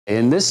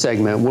In this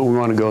segment, what we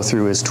want to go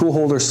through is tool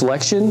holder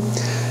selection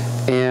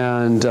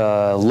and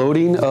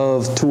loading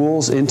of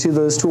tools into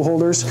those tool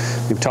holders.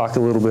 We've talked a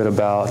little bit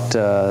about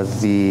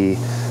the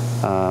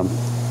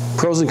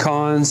pros and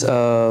cons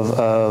of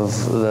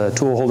the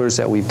tool holders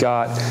that we've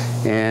got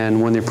and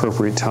when the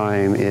appropriate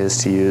time is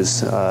to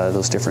use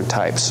those different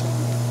types.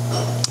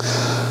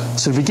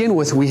 So to begin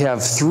with, we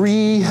have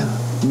three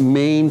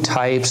main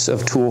types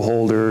of tool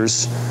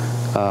holders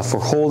for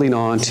holding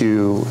on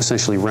to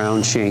essentially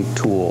round shank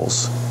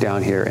tools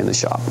down here in the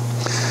shop.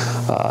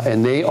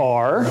 And they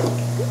are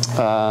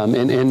an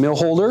end mill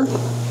holder,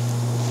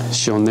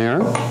 shown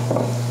there,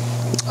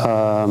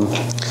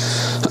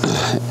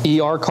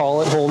 ER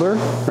collet holder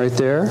right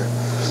there,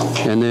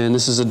 and then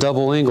this is a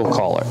double angle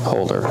collet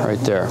holder right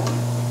there.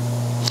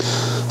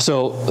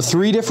 So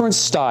three different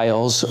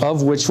styles,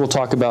 of which we'll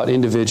talk about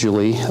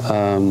individually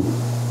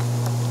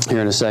here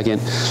in a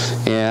second,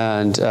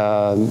 and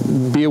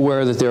be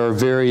aware that there are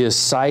various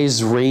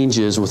size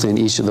ranges within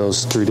each of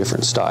those three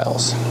different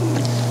styles.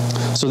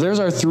 So there's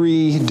our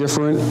three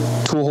different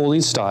tool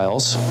holding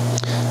styles.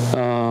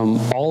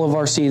 All of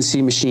our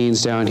CNC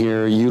machines down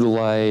here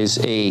utilize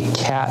a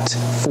Cat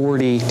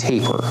 40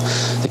 taper.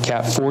 The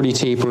Cat 40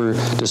 taper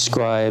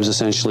describes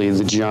essentially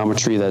the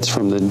geometry that's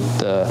from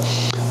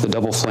the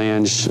double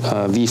flange,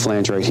 V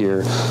flange right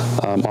here,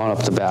 on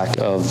up the back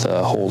of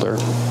the holder.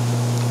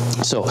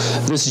 So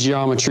this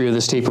geometry of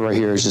this taper right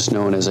here is just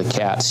known as a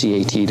Cat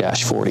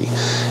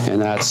CAT-40, and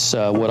that's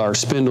what our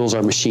spindles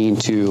are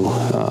machined to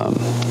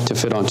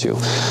fit onto.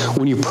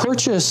 When you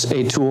purchase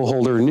a tool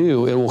holder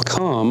new, it will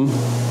come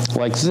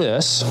like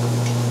this,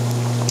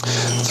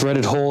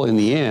 threaded hole in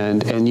the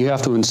end, and you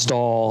have to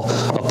install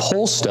a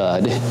pull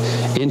stud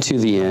into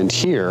the end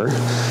here,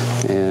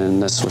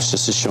 and that's what's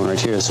just shown right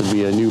here. This would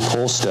be a new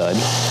pull stud.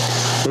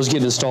 Those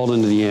get installed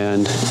into the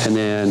end, and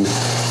then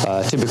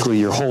typically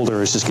your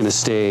holder is just going to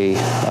stay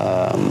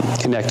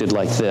connected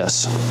like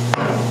this.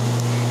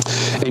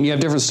 And you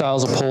have different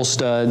styles of pull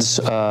studs,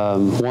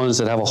 ones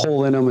that have a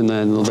hole in them and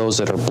then those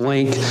that are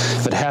blank.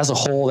 If it has a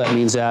hole, that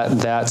means that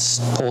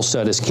pull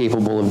stud is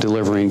capable of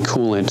delivering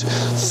coolant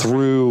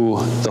through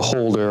the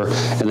holder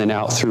and then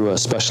out through a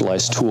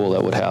specialized tool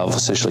that would have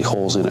essentially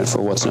holes in it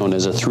for what's known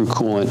as a through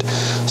coolant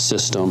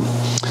system.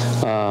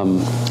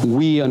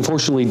 We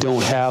unfortunately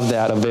don't have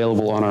that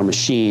available on our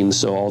machines,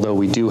 so although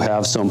we do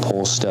have some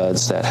pull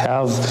studs that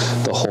have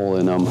the hole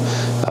in them,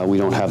 we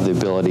don't have the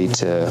ability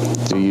to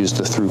use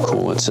the through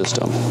coolant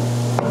system.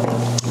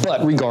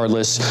 But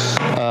regardless,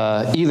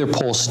 either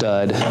pull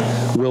stud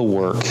will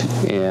work,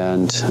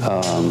 and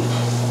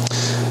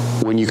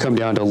when you come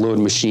down to load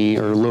machine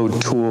or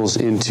load tools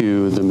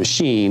into the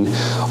machine,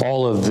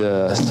 all of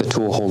the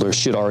tool holders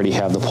should already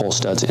have the pull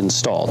studs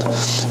installed.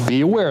 Be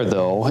aware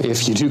though,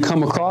 if you do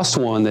come across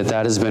one that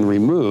has been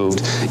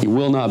removed, you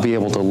will not be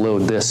able to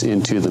load this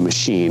into the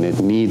machine. It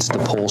needs the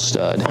pull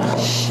stud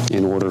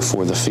in order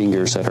for the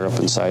fingers that are up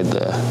inside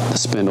the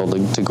spindle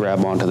to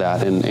grab onto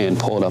that and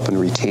pull it up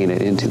and retain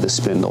it into the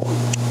spindle.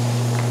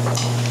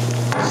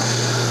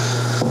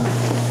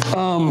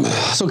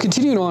 So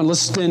continuing on,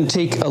 let's then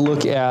take a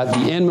look at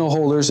the end mill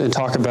holders and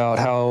talk about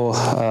how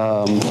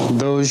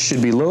those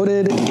should be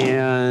loaded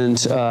and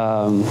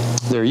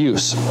their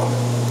use.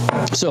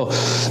 So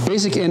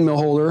basic end mill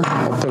holder,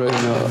 I'll put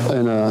it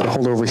in a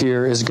holder over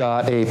here, has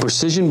got a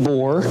precision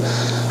bore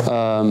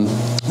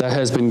that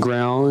has been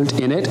ground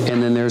in it,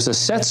 and then there's a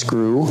set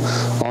screw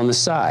on the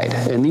side.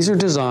 And these are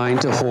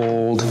designed to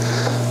hold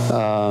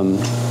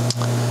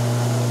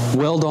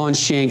weld-on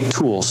shank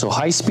tools, so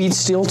high-speed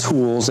steel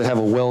tools that have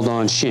a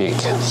weld-on shank.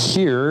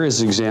 Here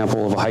is an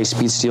example of a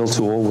high-speed steel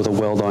tool with a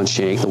weld-on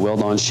shank. The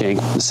weld-on shank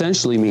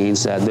essentially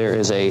means that there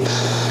is a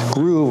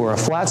groove or a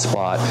flat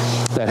spot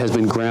that has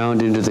been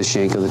ground into the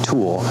shank of the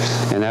tool,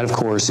 and that of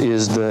course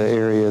is the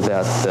area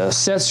that the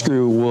set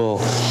screw will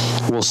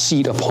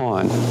seat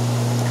upon.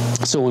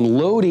 So when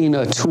loading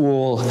a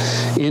tool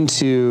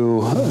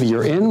into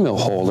your end mill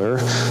holder,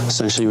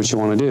 essentially what you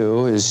want to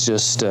do is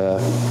just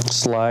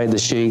slide the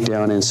shank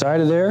down inside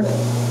of there,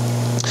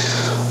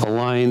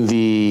 align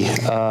the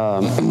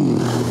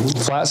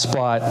flat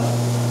spot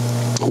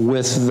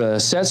with the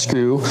set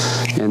screw,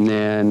 and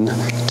then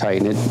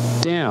tighten it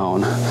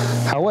down.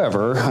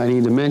 However, I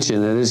need to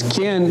mention that it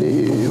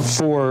can,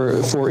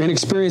 for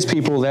inexperienced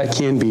people, that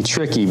can be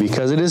tricky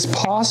because it is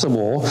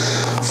possible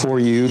for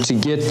you to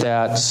get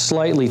that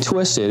slightly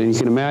twisted. And you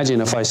can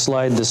imagine if I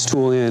slide this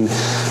tool in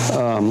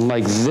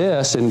like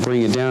this and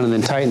bring it down and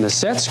then tighten the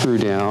set screw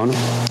down,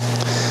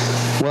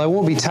 well, I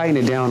won't be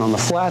tightening it down on the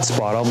flat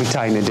spot. I'll be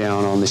tightening it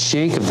down on the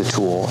shank of the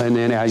tool. And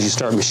then as you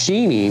start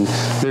machining,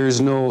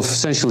 there's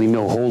essentially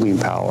no holding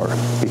power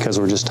because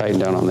we're just tightening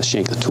down on the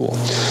shank of the tool.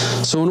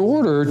 So in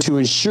order to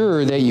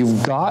ensure that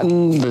you've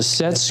gotten the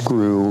set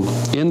screw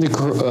in the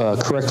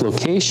correct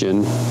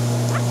location,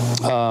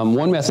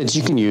 one method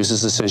you can use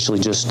is essentially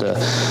just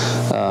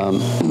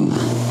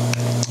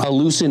a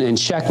loosen and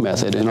check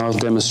method, and I'll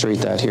demonstrate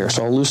that here.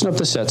 So I'll loosen up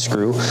the set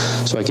screw,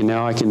 so I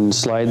can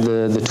slide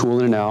the tool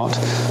in and out.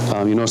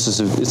 You notice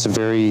it's a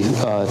very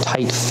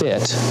tight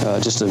fit,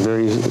 just a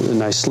very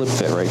nice slip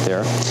fit right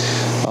there.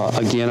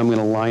 Again, I'm going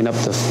to line up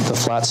the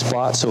flat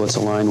spot so it's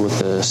aligned with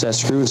the set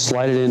screw and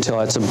slide it in until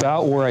it's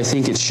about where I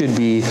think it should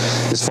be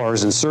as far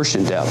as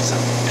insertion depth.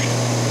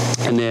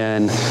 And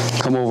then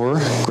come over,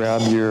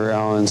 grab your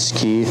Allen's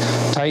key,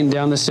 tighten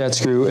down the set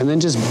screw, and then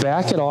just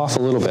back it off a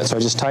little bit. So I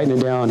just tighten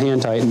it down,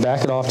 hand tighten,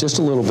 back it off just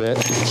a little bit.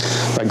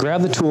 If I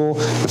grab the tool,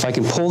 if I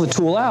can pull the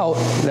tool out,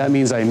 that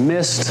means I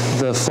missed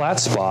the flat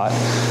spot,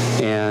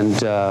 and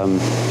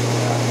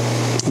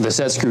the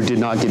set screw did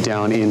not get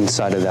down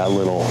inside of that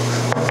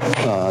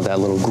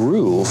little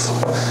groove.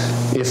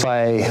 If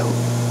I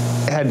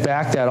had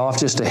backed that off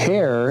just a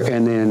hair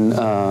and then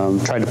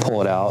tried to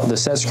pull it out, the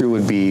set screw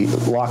would be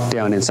locked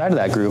down inside of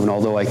that groove, and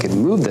although I could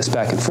move this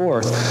back and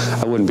forth,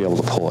 I wouldn't be able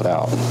to pull it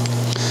out.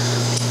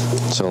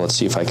 So let's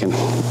see if I can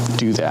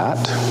do that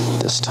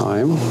this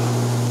time.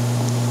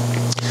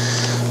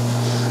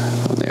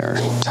 There,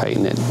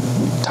 tighten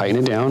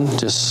it down,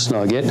 just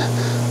snug it.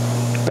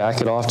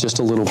 Back it off just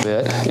a little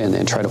bit and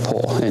then try to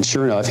pull. And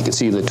sure enough, you can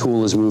see the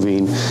tool is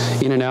moving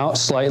in and out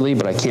slightly,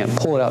 but I can't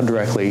pull it out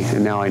directly,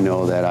 and now I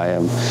know that I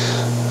am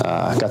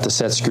got the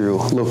set screw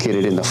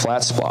located in the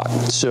flat spot.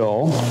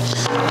 So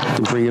you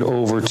can bring it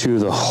over to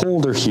the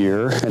holder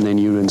here, and then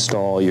you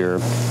install your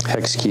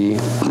hex key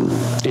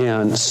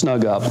and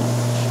snug up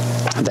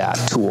that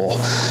tool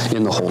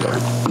in the holder.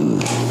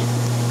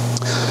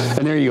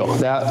 And there you go.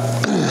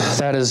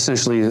 That is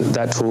essentially,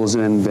 that tool has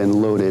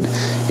been loaded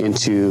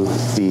into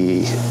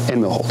the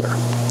end mill holder.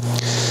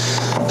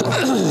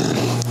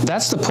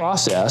 That's the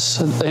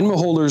process. End mill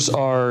holders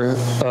are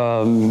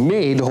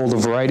made to hold a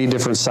variety of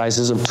different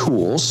sizes of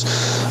tools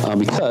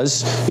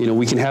because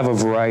we can have a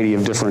variety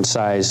of different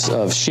size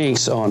of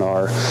shanks on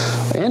our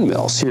end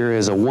mills. Here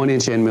is a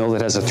 1-inch end mill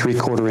that has a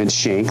 3/4 inch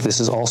shank. This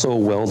is also a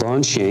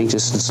weld-on shank,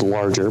 just it's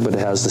larger, but it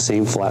has the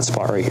same flat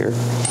spot right here.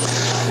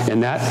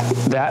 And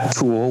that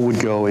tool would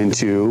go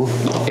into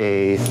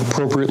a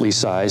appropriately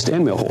sized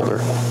end mill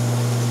holder.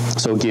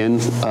 So again,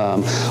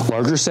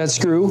 larger set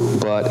screw,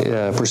 but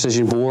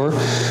precision bore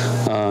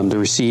to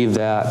receive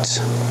that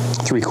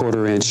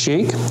 3/4 inch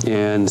shank,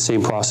 and the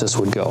same process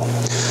would go.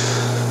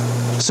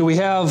 So we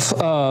have,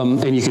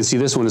 and you can see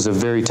this one is a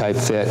very tight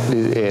fit.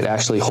 It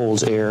actually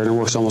holds air, and it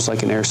works almost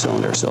like an air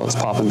cylinder, so it's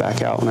popping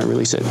back out when I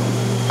release it.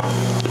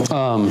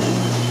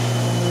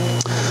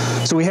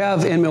 So we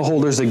have end mill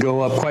holders that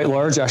go up quite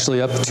large,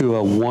 actually up to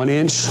a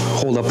 1-inch,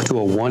 hold up to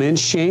a 1-inch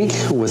shank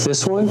with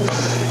this one,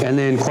 and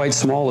then quite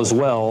small as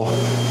well,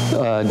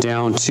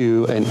 down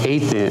to an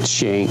 1/8 inch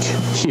shank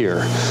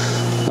here.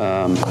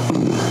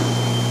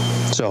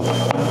 So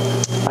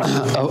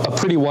a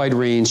pretty wide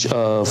range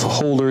of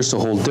holders to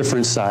hold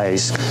different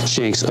size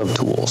shanks of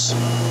tools.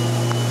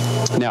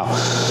 Now,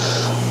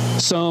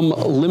 some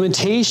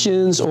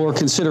limitations or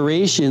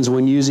considerations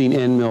when using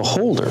end mill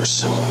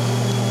holders.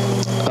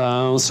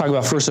 Let's talk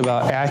about first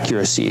about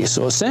accuracy.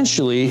 So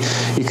essentially,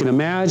 you can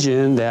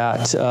imagine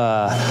that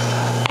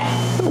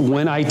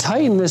when I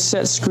tighten this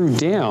set screw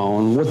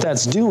down, what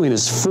that's doing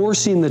is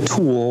forcing the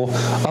tool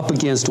up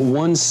against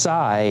one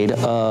side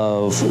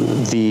of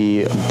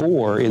the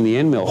bore in the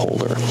end mill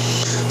holder.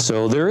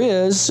 So there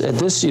is, at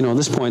this,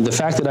 this point, the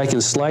fact that I can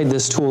slide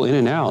this tool in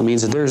and out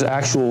means that there's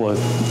actual,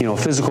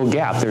 physical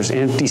gap. There's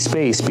empty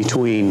space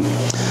between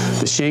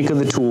the shank of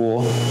the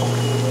tool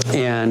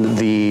and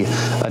the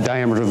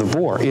diameter of the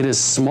bore. It is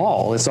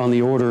small. It's on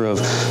the order of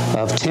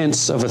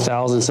tenths of a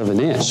thousandth of an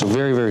inch, so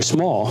very, very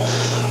small.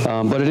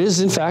 But it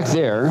is in fact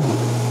there.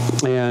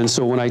 And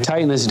so when I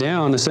tighten this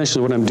down,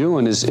 essentially what I'm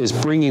doing is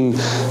bringing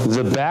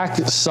the back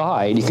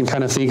side. You can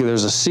kind of think of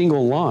there's a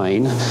single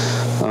line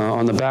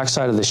on the back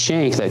side of the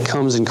shank that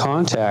comes in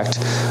contact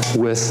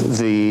with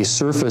the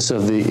surface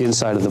of the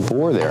inside of the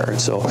bore there.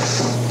 And so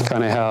you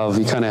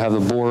kind of have the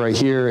bore right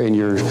here, and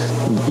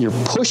you're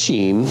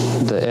pushing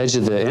the edge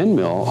of the end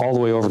mill all the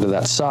way over to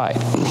that side,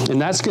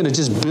 and that's going to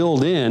just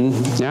build in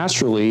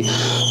naturally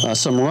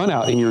some run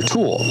out in your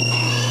tool.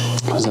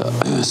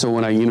 So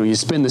when you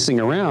spin this thing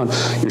around,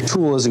 your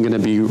tool isn't going to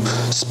be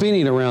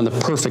spinning around the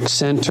perfect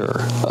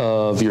center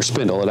of your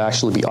spindle. It'll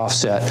actually be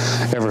offset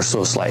ever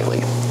so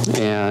slightly.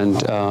 And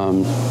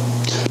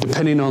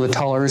depending on the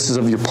tolerances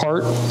of your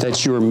part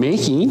that you're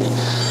making,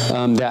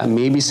 that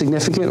may be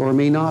significant or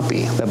may not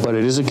be. But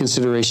it is a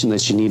consideration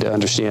that you need to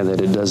understand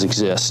that it does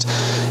exist,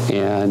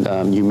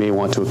 and you may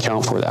want to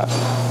account for that.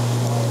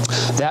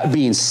 That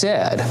being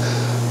said,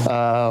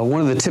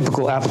 one of the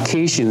typical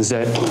applications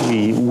that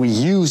we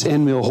use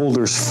end mill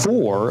holders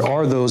for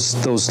are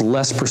those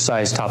less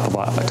precise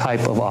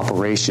type of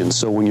operations.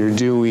 So when you're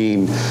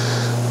doing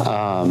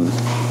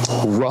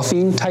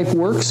roughing type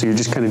work, so you're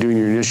just kind of doing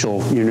your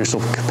initial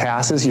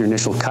passes, your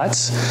initial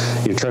cuts,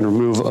 you're trying to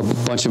remove a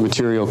bunch of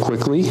material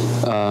quickly,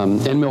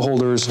 end mill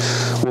holders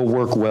will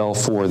work well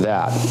for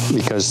that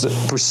because the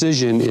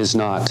precision is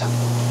not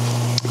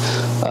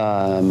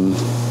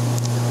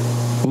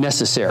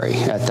necessary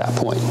at that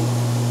point.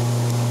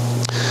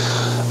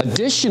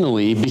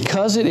 Additionally,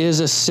 because it is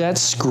a set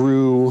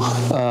screw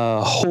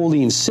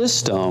holding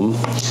system,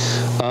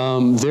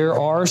 there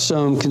are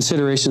some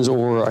considerations,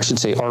 or I should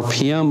say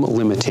RPM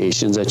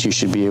limitations, that you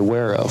should be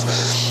aware of.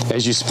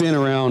 As you spin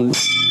around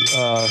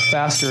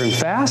faster and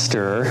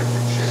faster,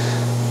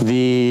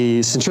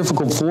 the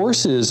centrifugal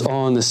forces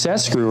on the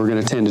set screw are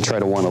going to tend to try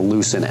to want to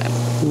loosen it.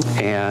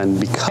 And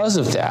because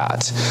of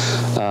that,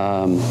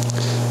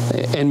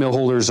 end mill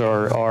holders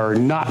are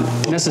not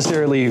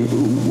necessarily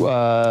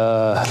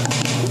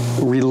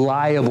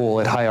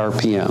reliable at high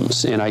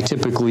RPMs. And I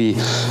typically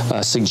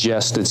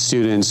suggest that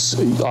students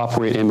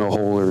operate end mill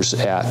holders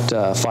at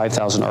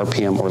 5,000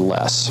 RPM or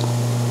less.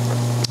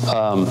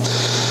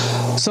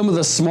 Some of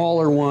the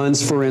smaller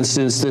ones, for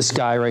instance, this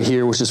guy right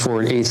here, which is for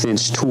an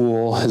 1/8"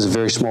 tool, has a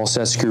very small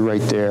set screw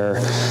right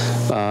there.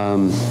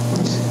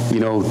 You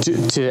know,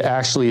 to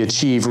actually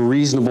achieve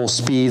reasonable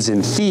speeds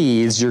and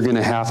feeds, you're going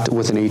to have to,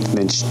 with an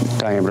 1/8"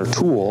 diameter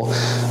tool,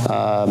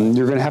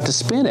 you're going to have to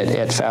spin it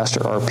at faster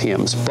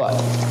RPMs.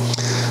 But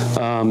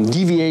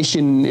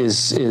deviation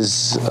is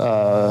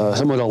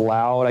somewhat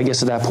allowed, I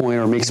guess, at that point,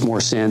 or makes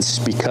more sense,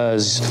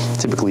 because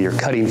typically your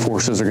cutting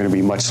forces are going to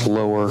be much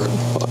lower,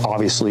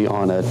 obviously,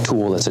 on a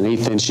tool that's an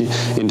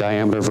 1/8" in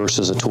diameter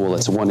versus a tool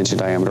that's 1 inch in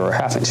diameter or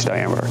 1/2 inch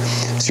diameter.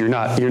 So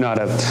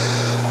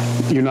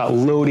you're not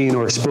loading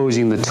or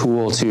exposing the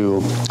tool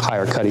to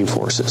higher cutting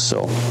forces.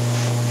 So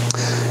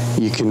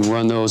you can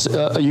run those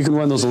a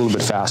little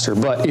bit faster.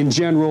 But in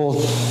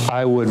general,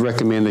 I would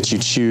recommend that you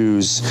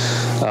choose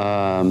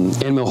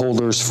end mill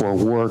holders for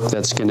work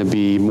that's going to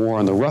be more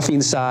on the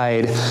roughing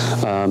side,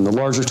 the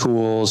larger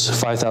tools,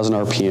 5,000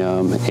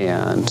 RPM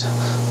and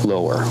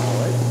lower.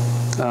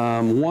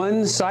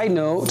 One side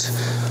note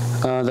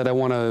that I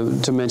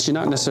want to mention,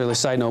 not necessarily a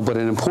side note, but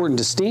an important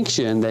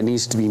distinction that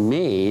needs to be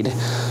made,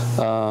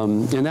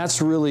 and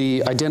that's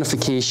really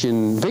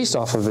identification, based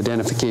off of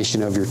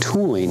identification of your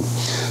tooling.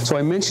 So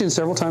I mentioned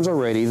several times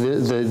already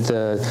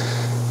the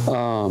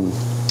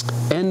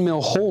end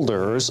mill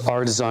holders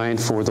are designed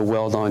for the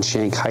weld-on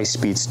shank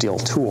high-speed steel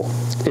tool.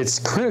 It's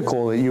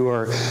critical that you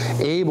are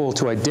able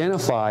to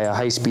identify a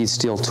high-speed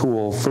steel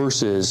tool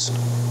versus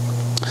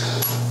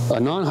a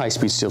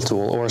non-high-speed steel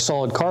tool or a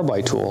solid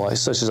carbide tool,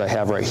 such as I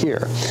have right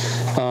here.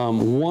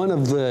 One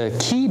of the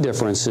key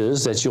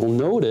differences that you'll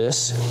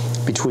notice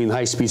between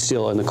high-speed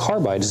steel and the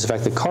carbide is the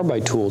fact that the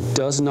carbide tool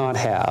does not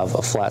have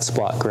a flat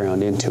spot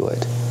ground into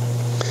it,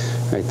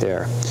 right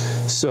there.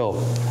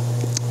 So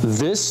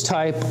this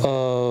type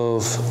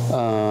of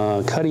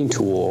cutting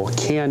tool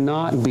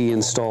cannot be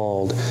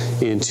installed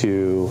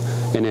into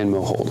an end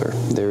mill holder.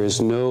 There is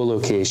no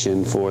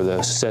location for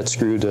the set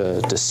screw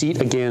to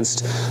seat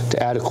against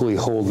to adequately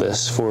hold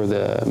this for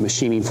the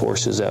machining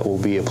forces that will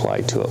be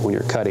applied to it when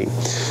you're cutting.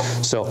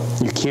 So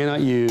you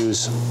cannot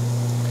use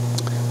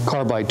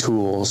carbide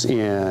tools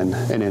in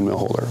an end mill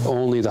holder,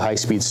 only the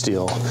high-speed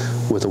steel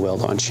with a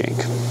weld-on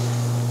shank.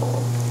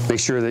 Make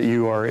sure that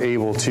you are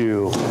able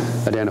to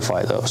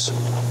identify those.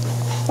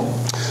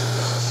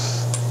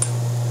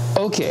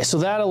 Okay, so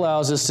that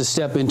allows us to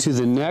step into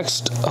the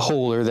next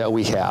holder that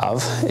we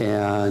have,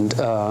 and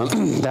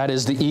that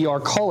is the ER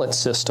collet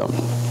system.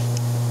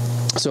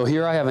 So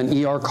here I have an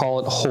ER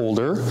collet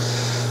holder.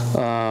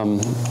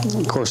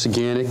 Of course,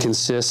 again, it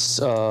consists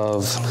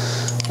of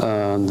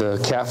the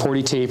Cat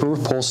 40 taper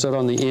with pole stud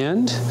on the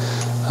end,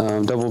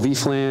 double V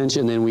flange,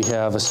 and then we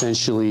have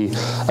essentially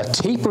a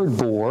tapered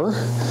bore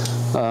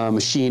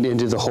machined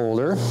into the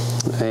holder,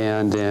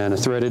 and then a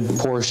threaded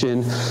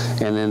portion,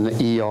 and then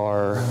the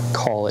ER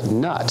collet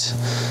nut.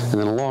 And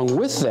then along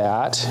with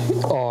that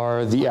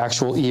are the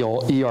actual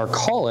ER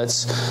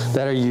collets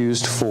that are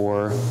used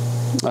for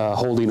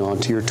holding on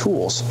to your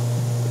tools.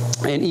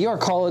 And ER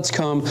collets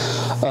come,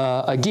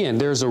 again,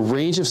 there's a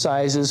range of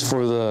sizes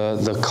for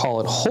the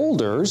collet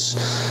holders,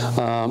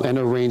 and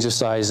a range of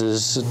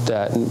sizes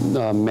that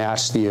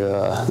match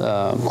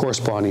the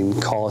corresponding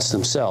collets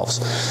themselves.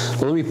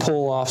 But let me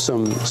pull off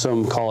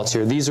some collets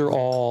here. These are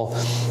all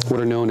what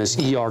are known as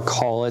ER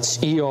collets.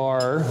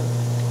 ER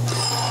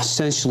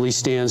essentially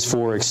stands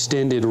for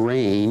extended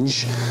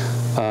range,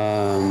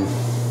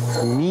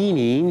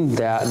 meaning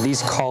that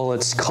these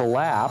collets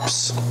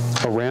collapse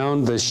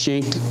around the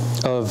shank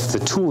of the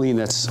tooling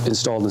that's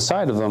installed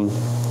inside of them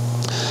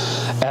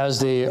as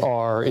they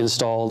are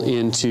installed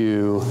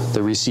into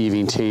the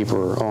receiving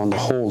taper on the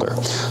holder.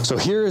 So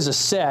here is a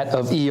set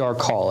of ER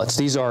collets.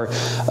 These are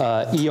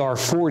ER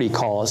 40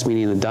 collets,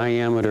 meaning the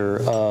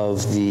diameter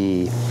of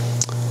the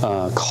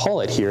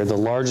collet here, the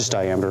largest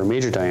diameter, or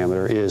major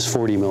diameter, is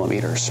 40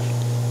 millimeters.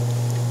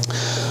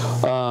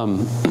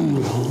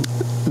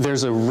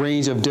 There's a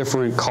range of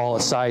different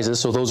collet sizes,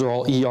 so those are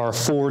all ER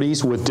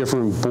 40s with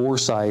different bore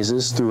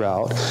sizes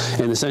throughout.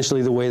 And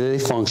essentially the way that they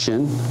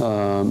function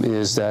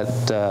is that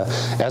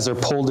as they're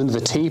pulled into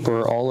the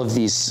taper, all of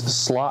these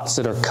slots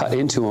that are cut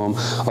into them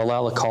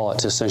allow the collet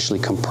to essentially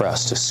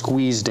compress, to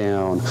squeeze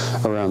down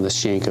around the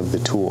shank of the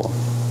tool.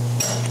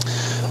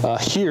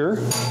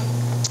 Here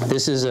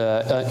This is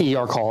a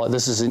ER collet.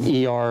 This is an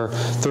ER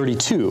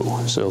 32,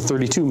 so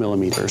 32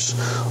 millimeters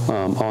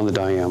on the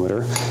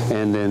diameter.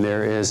 And then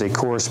there is a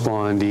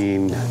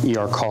corresponding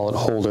ER collet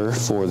holder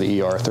for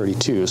the ER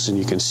 32. So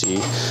you can see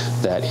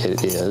that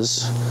it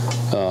is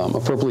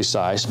appropriately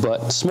sized,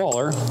 but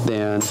smaller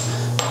than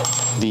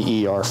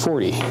the ER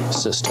 40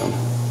 system.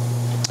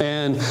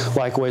 And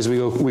likewise, we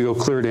go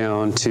clear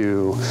down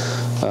to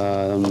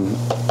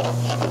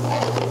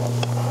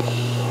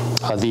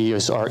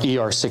these are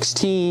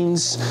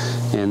ER16s,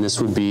 and this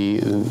would be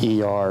an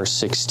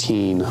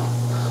ER16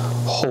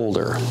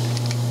 holder.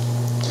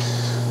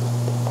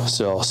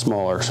 So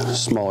smaller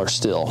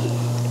still.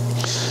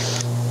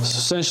 So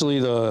essentially,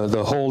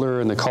 the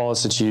holder and the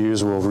collets that you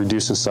use will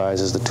reduce in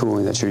size as the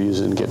tooling that you're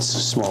using gets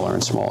smaller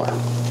and smaller.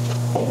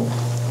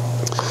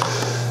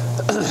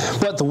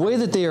 But the way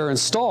that they are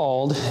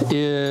installed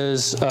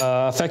is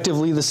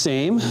effectively the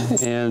same,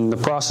 and the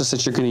process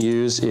that you're going to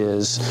use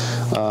is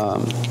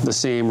the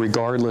same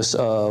regardless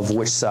of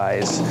which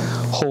size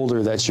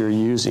holder that you're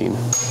using.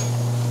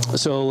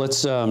 So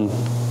let's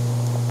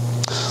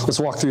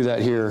walk through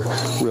that here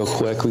real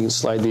quick. We can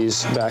slide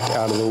these back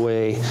out of the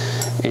way,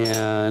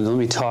 and let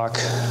me talk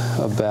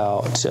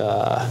about,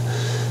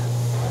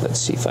 let's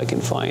see if I can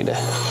find a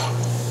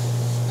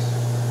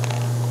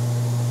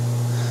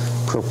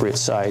appropriate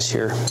size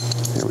here.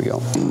 There we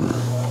go.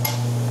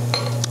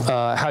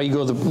 How you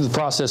go the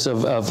process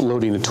of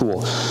loading a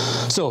tool.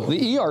 So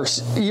the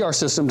ER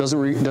system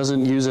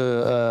doesn't use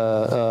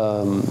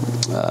a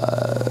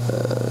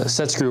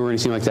set screw or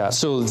anything like that.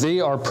 So they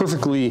are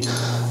perfectly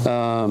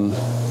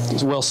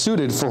well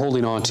suited for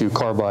holding on to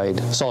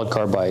solid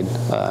carbide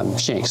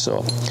shanks.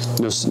 So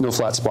no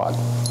flat spot.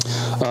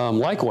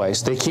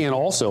 Likewise, they can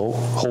also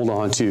hold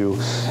on to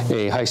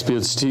a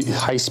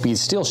high-speed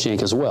steel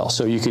shank as well.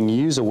 So you can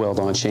use a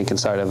weld-on shank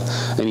inside of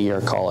an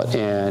ER collet,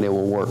 and it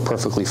will work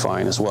perfectly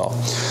fine as well.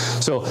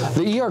 So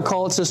the ER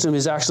collet system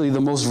is actually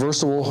the most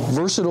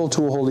versatile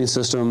tool holding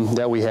system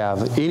that we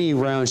have. Any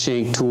round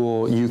shank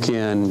tool you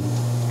can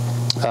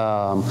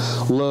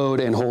load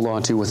and hold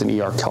on to with an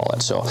ER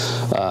collet. So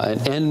an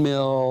end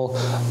mill,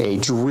 a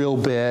drill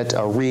bit,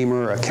 a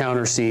reamer, a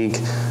countersink,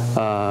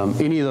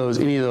 any of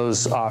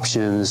those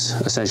options,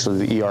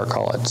 essentially the ER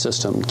collet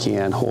system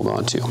can hold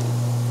on to.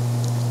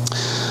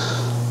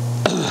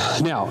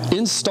 Now,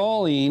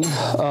 installing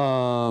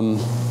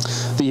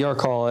the ER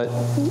collet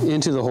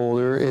into the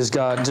holder has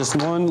got just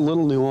one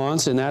little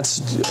nuance, and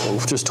that's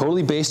just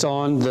totally based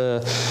on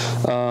the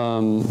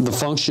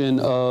function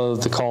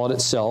of the collet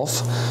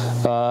itself.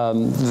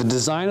 The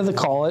design of the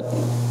collet,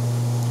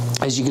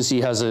 as you can see,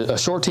 has a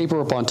short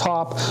taper up on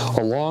top,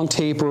 a long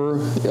taper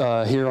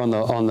here on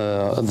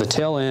the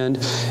tail end,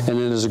 and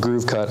then there's a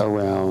groove cut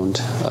around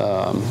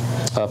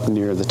up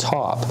near the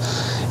top.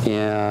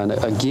 And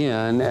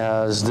again,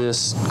 as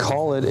this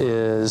collet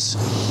is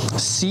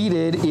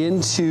seated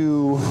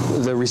into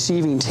the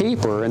receiving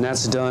taper, and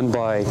that's done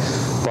by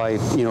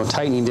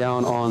tightening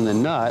down on the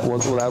nut,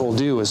 what that will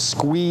do is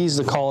squeeze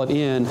the collet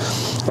in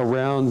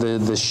around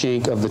the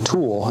shank of the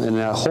tool, and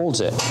that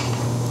holds it.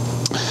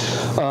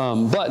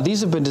 But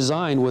these have been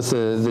designed with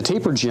the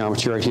taper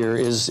geometry right here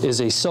is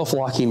a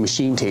self-locking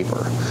machine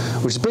taper,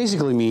 which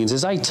basically means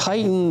as I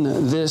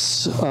tighten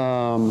this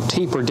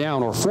taper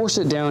down or force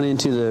it down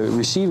into the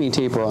receiving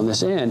taper on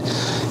this end,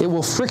 it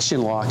will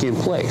friction lock in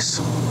place.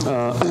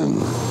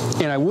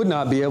 And I would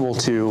not be able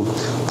to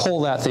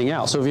pull that thing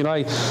out. So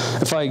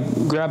if I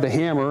grabbed a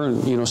hammer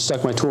and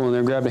stuck my tool in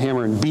there, grabbed a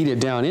hammer and beat it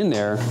down in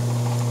there,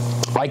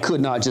 I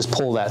could not just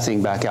pull that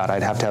thing back out.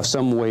 I'd have to have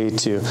some way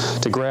to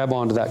grab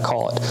onto that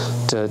collet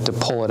to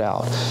pull it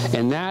out.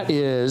 And that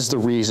is the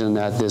reason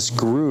that this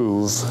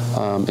groove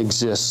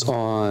exists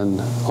on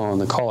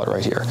the collet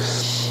right here,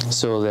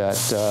 so that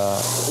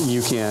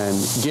you can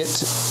get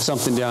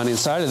something down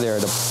inside of there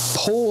to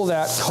pull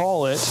that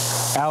collet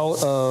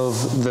out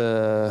of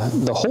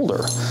the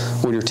holder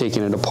when you're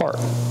taking it apart.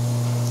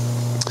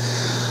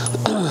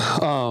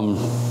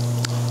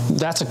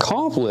 That's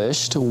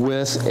accomplished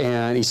with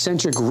an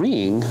eccentric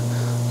ring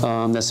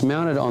that's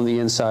mounted on the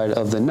inside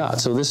of the nut.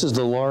 So this is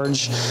the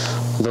large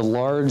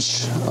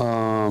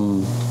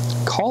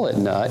collet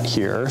nut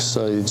here,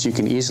 so that you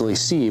can easily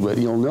see. But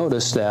you'll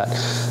notice that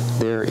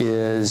there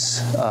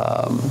is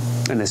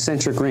an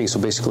eccentric ring. So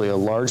basically, a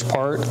large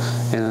part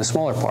and a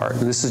smaller part.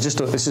 And this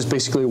is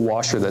basically a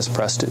washer that's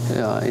pressed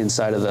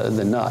inside of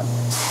the nut.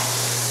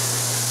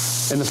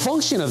 And the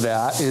function of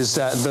that is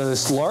that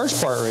this large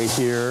part right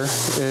here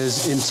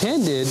is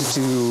intended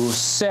to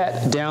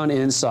set down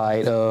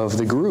inside of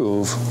the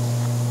groove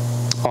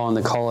on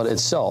the collet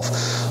itself,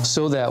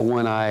 so that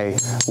when I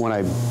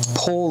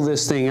pull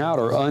this thing out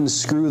or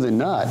unscrew the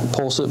nut,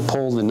 pull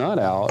the nut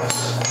out,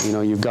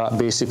 you've got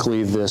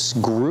basically this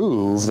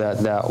groove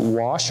that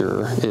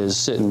washer is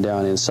sitting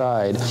down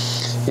inside,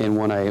 and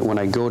when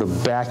I go to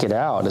back it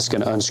out, it's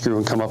going to unscrew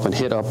and come up and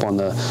hit up on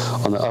the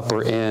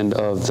upper end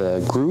of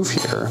the groove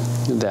here,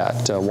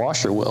 that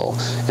washer will,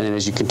 and then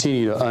as you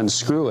continue to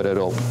unscrew it,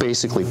 it'll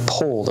basically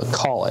pull the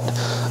collet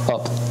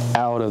up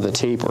out of the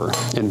taper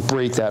and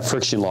break that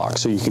friction lock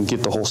so you can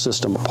get the whole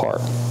system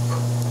apart.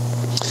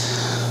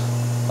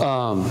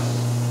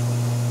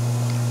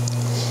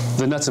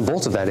 The nuts and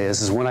bolts of that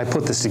is when I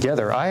put this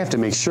together, I have to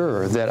make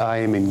sure that I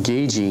am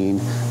engaging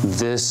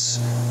this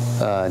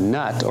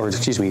nut, or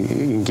excuse me,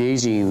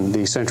 engaging the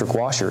eccentric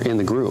washer in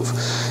the groove.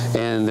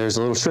 And there's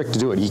a little trick to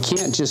do it. You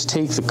can't just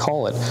take the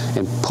collet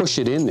and push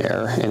it in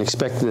there and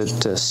expect it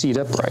to seat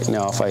upright.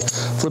 Now, if I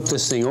flip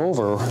this thing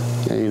over,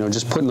 you know,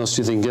 just putting those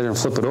two things together and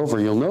flip it over,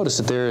 you'll notice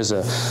that there is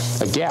a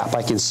gap.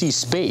 I can see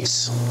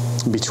space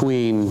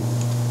between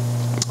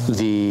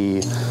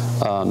the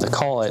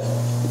collet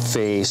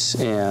face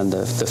and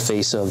the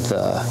face of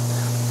the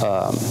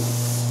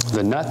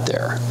nut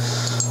there.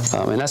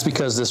 And that's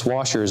because this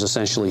washer is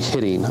essentially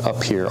hitting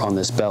up here on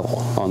this bevel,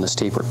 on this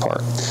tapered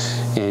part.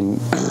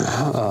 And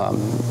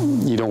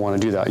you don't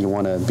want to do that. You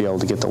want to be able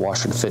to get the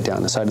washer to fit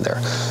down the side of there.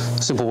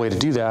 A simple way to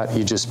do that,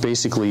 you just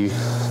basically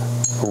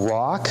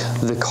rock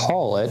the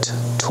collet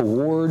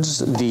towards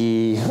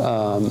the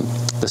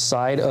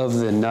side of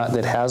the nut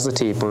that has the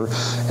taper,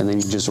 and then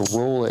you just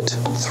roll it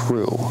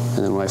through.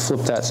 And then when I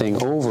flip that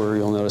thing over,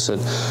 you'll notice that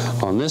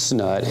on this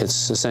nut, it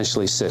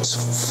essentially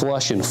sits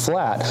flush and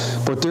flat,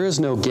 but there is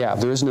no gap,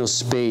 there is no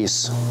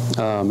space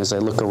as I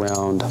look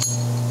around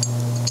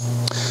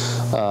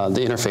the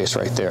interface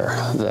right there.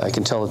 I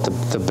can tell that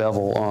the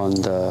bevel on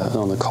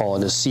the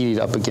collet is seated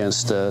up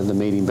against the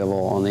mating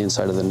bevel on the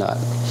inside of the nut.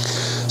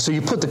 So you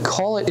put the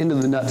collet into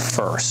the nut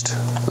first,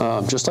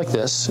 just like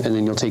this, and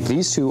then you'll take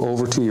these two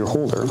over to your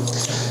holder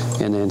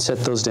and then set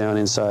those down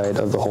inside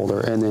of the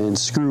holder, and then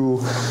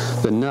screw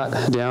the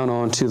nut down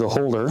onto the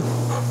holder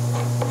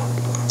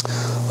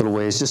a little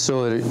ways just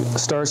so it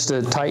starts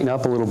to tighten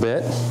up a little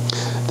bit.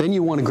 Then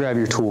you want to grab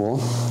your tool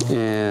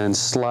and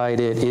slide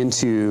it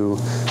into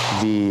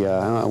the,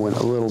 I went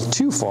a little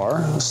too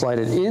far, slide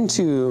it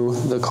into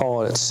the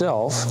collet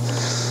itself,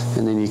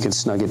 and then you can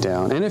snug it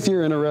down. And if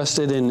you're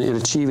interested in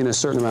achieving a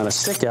certain amount of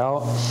stick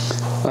out,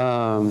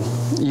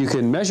 you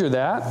can measure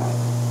that.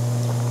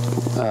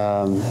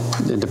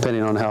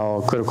 Depending on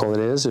how critical it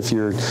is. If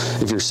you're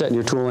setting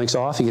your tool lengths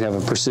off, you can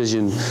have a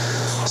precision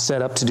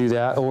setup to do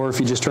that, or if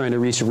you're just trying to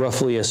reach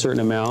roughly a certain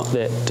amount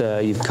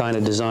that you've kind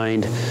of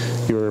designed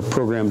your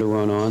program to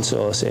run on.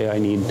 So let's say I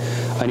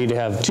need to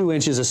have 2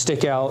 inches of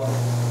stick out,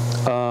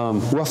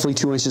 roughly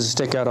 2 inches of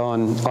stick out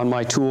on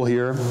my tool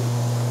here,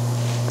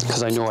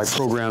 because I know I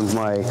programmed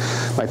my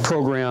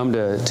program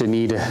to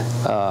need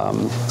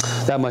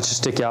that much to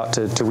stick out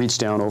to reach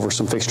down over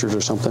some fixtures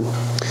or something.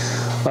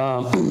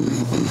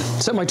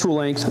 Set my tool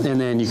length, and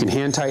then you can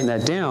hand tighten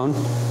that down.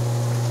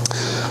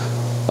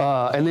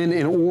 And then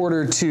in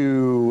order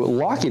to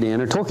lock it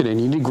in or torque it in,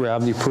 you need to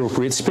grab the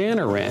appropriate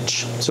spanner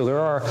wrench. So there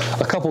are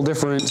a couple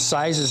different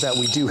sizes that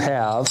we do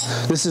have.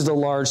 This is the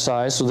large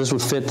size, so this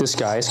would fit this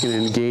guy. It's going to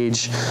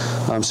engage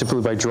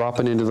simply by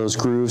dropping into those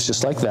grooves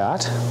just like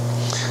that.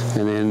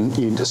 And then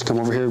you just come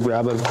over here,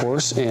 grab it, of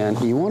course, and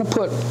you want to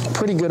put a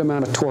pretty good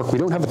amount of torque. We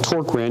don't have a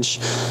torque wrench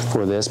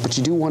for this, but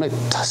you do want to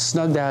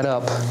snug that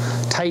up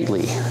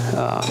tightly.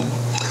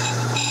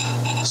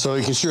 So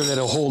you can ensure that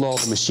it'll hold all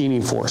the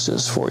machining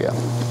forces for you.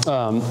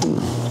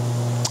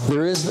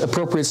 There is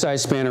appropriate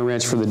size spanner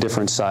wrench for the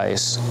different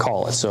size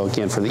collets. So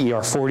again, for the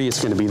ER40, it's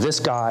going to be this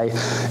guy.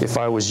 If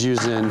I was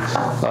using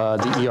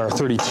the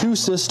ER32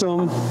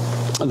 system,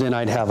 then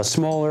I'd have a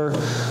smaller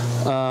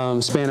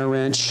spanner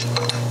wrench.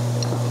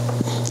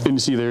 And you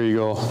see, there you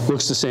go.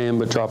 Looks the same,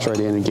 but drops right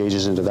in and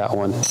engages into that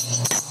one,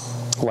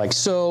 like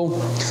so.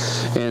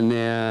 And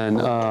then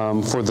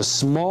for the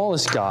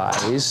smallest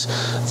guys,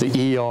 the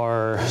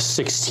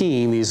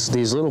ER16,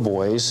 these little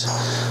boys,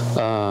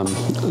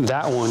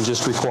 that one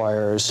just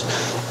requires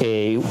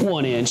a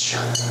 1-inch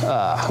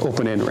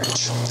open end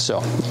wrench.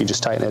 So you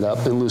just tighten it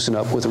up and loosen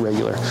up with a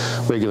regular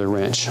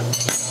wrench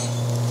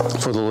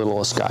for the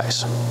littlest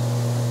guys.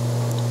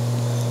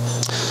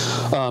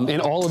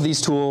 And all of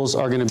these tools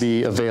are going to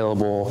be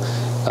available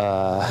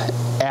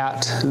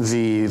at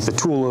the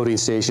tool loading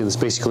station that's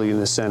basically in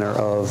the center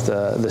of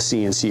the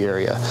CNC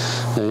area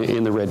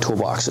in the red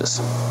toolboxes.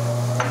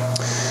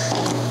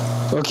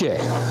 Okay.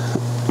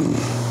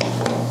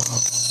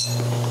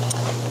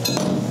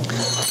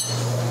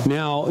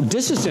 Now,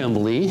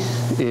 disassembly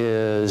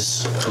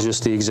is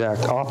just the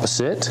exact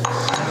opposite.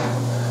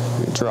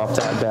 Drop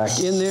that back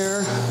in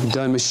there,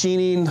 done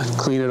machining,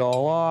 clean it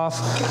all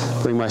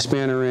off, bring my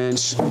spanner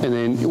wrench, and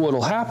then what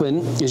will happen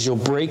is you'll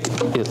break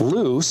it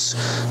loose.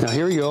 Now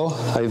here we go,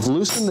 I've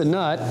loosened the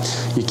nut.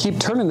 You keep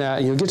turning that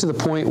and you'll get to the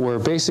point where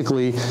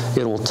basically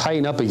it will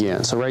tighten up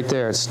again. So right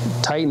there, it's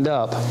tightened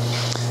up,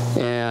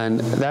 and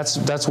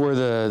that's where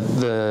the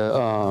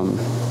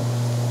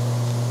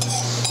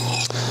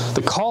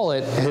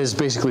collet is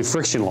basically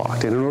friction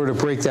locked, and in order to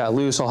break that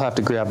loose, I'll have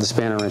to grab the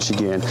spanner wrench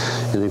again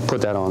and then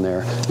put that on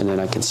there, and then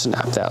I can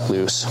snap that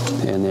loose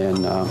and then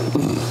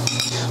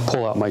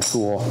pull out my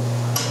tool,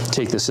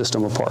 take the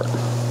system apart.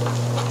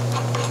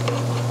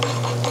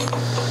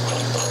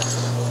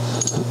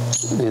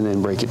 And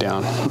then break it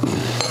down.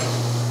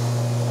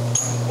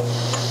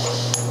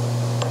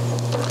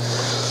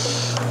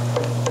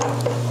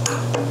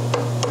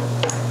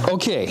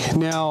 Okay,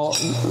 now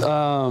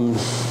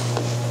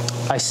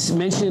I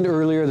mentioned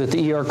earlier that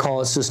the ER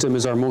collet system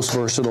is our most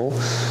versatile.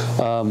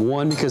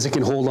 One, because it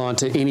can hold on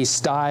to any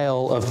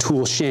style of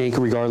tool shank,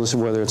 regardless of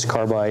whether it's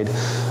carbide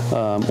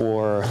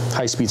or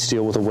high-speed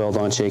steel with a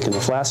weld-on shank and a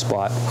flat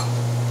spot.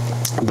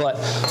 But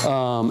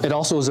it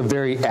also is a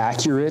very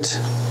accurate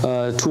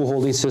tool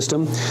holding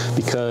system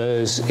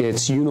because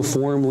it's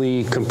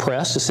uniformly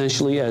compressed,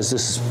 essentially, as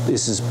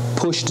this is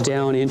pushed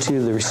down into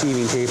the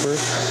receiving taper.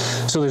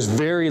 So there's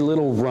very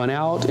little run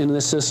out in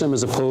this system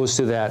as opposed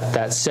to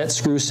that set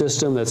screw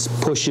system that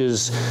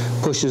pushes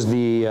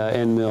the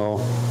end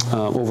mill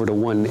over to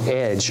one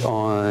edge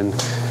on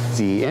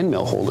the end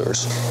mill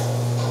holders.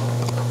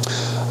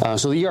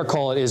 So the ER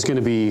collet is going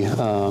to be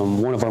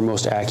one of our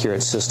most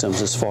accurate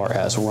systems as far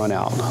as run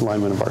out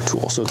alignment of our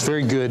tool. So it's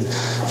very good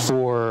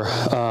for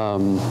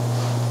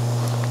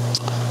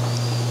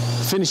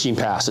finishing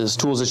passes,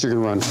 tools that you're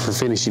going to run for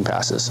finishing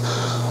passes.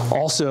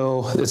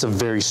 Also, it's a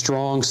very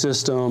strong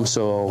system,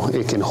 so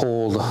it can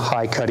hold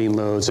high cutting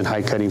loads and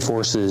high cutting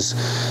forces.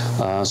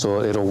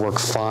 So it'll work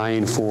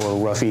fine for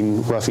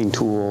roughing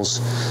tools.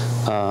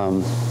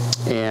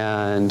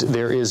 And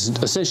there is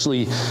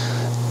essentially,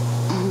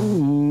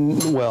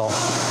 well,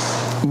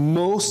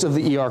 most of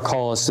the ER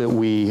collets that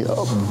we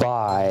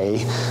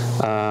buy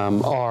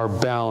are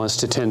balanced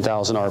to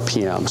 10,000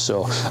 RPM.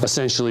 So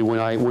essentially,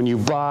 when you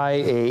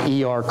buy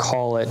a ER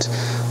collet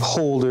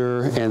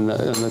holder and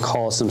the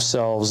collets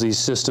themselves, these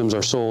systems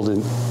are sold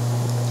and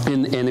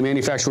the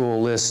manufacturer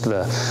will list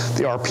the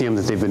RPM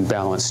that they've been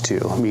balanced to,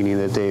 meaning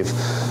that they've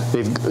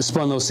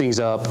spun those things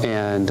up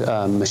and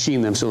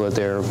machined them so that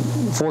they're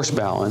force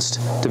balanced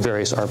to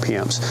various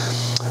RPMs.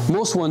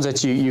 Most ones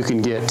that you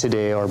can get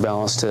today are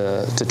balanced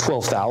to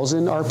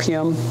 12,000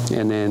 RPM,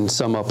 and then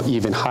some up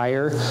even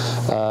higher.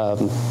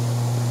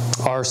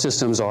 Our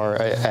systems are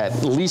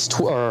at least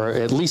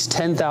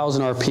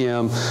 10,000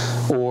 RPM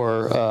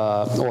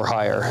or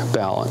higher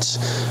balance.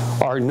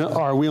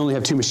 We only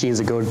have 2 machines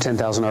that go to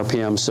 10,000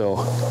 RPM, so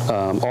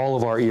all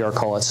of our ER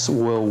collets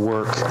will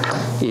work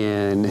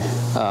in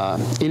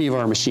any of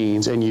our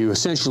machines, and you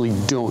essentially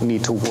don't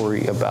need to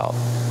worry about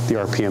the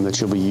RPM that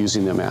you'll be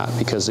using them at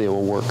because they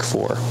will work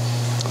for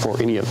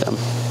any of them.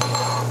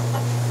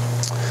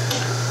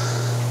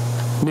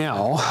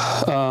 Now,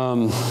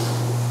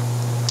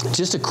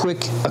 just a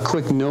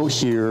quick note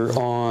here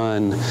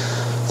on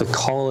the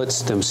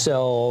collets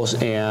themselves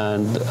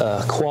and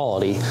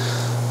quality.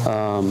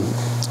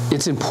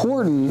 It's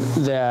important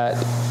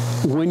that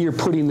when you're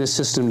putting this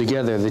system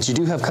together that you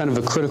do have kind of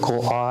a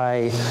critical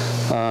eye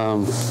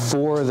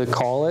for the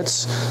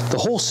collets. The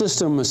whole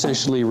system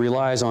essentially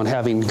relies on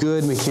having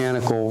good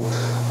mechanical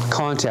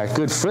contact,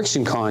 good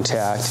friction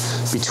contact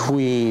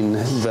between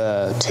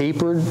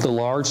the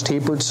large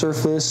tapered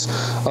surface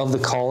of the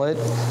collet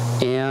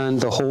and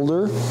the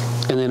holder,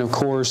 and then of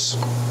course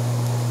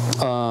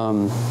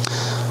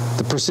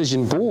the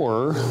precision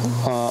bore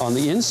on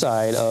the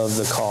inside of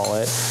the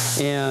collet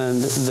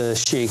and the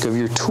shank of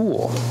your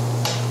tool.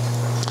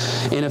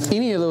 And if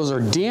any of those are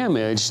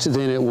damaged,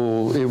 then it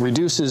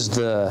reduces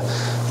the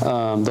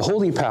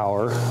holding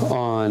power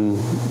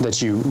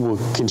that you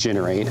can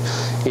generate,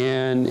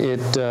 and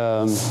it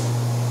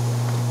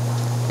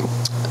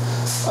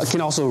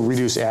can also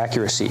reduce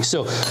accuracy.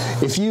 So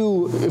if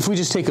we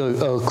just take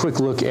a quick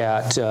look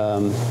at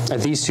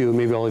these two,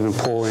 maybe I'll even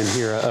pull in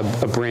here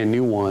a brand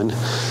new one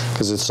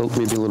because it's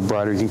maybe a little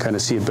brighter, you can kind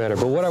of see it better.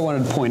 But what I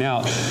wanted to point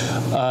out,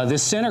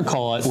 this center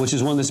collet, which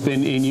is one that's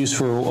been in use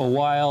for a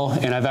while,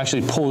 and I've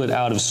actually pulled it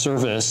out of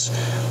service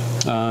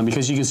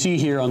because you can see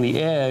here on the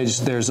edge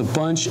there's a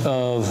bunch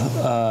of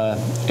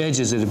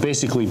edges that have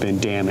basically been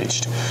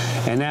damaged,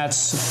 and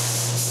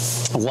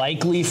that's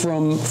likely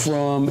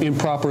from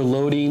improper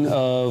loading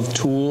of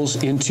tools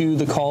into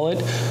the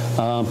collet,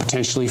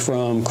 potentially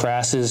from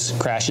crashes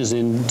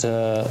into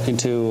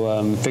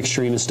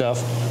fixturing and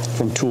stuff,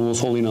 from tools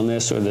holding on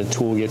this, or the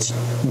tool gets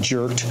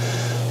jerked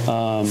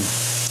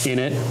in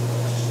it.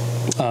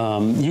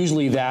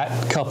 Usually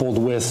that coupled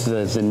with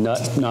the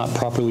nut not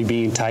properly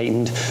being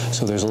tightened,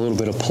 so there's a little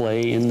bit of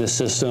play in the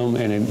system,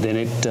 and then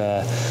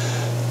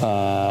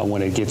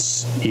when it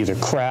gets either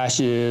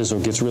crashes or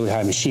gets really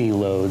high machining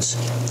loads,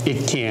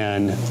 it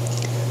can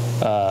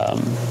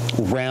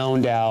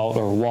round out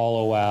or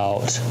wallow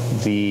out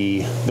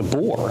the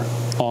bore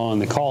on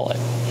the collet.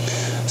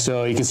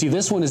 So you can see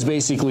this one is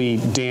basically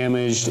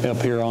damaged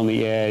up here on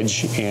the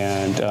edge,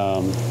 and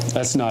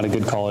that's not a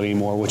good collet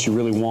anymore. What you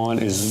really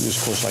want is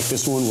of course like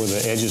this one where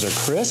the edges are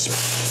crisp.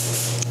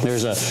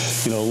 There's a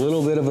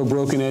little bit of a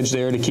broken edge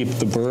there to keep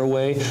the burr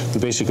away,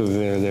 but basically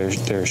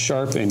they're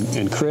sharp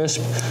and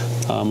crisp,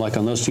 like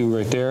on those two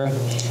right there,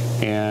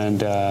 and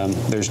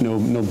there's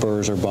no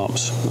burrs or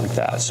bumps like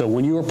that. So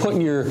when you are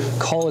putting your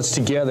collets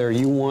together,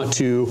 you want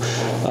to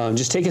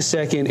just take a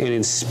second and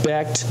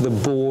inspect the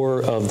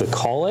bore of the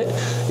collet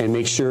and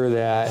make sure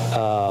that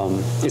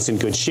it's in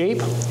good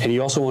shape. And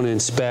you also want to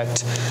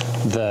inspect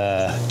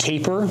the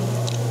taper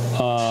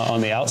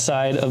on the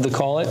outside of the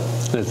collet,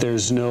 that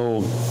there's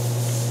no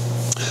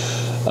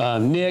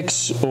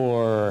nicks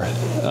or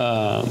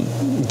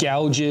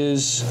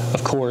gouges,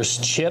 of course,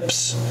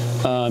 chips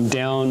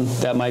down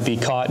that might be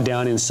caught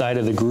down inside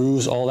of the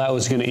grooves. All that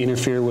was going to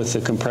interfere with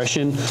the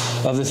compression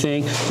of the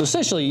thing. So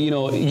essentially,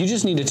 you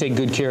just need to take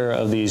good care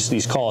of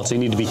these collets. They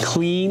need to be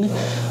clean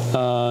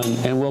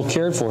and well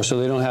cared for, so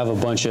they don't have a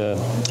bunch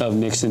of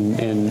nicks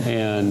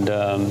and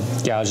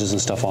gouges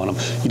and stuff on them.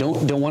 You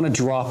don't want to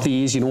drop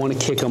these. You don't want to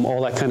kick them.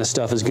 All that kind of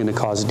stuff is going to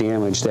cause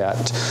damage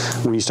that,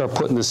 when you start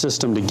putting the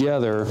system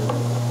together,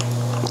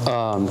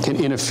 can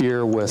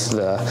interfere with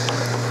the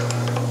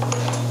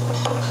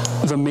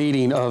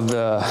mating of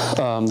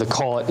the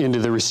collet into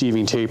the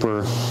receiving taper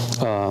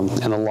and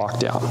the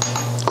lockdown.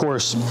 Of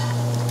course,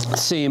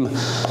 same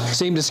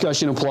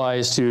discussion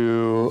applies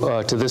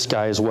to this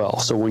guy as well.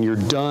 So when you're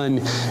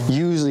done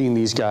using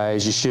these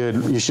guys, you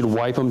should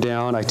wipe them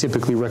down. I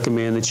typically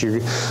recommend that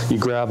you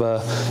grab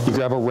a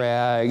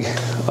rag.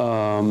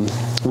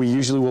 We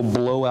usually will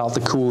blow out the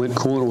coolant.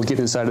 Coolant will get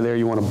inside of there.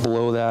 You want to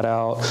blow that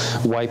out,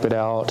 wipe it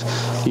out.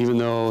 Even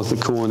though the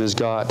coolant has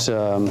got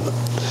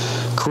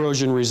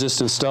corrosion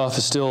resistant stuff,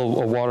 it's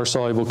still a water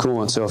soluble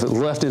coolant. So if it's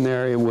left in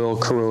there, it will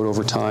corrode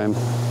over time.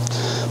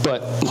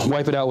 But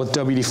wipe it out with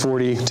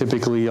WD-40.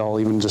 Typically, I'll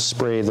even just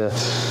spray the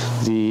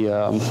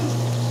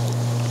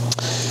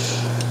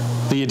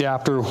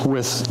adapter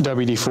with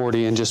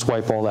WD-40 and just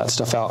wipe all that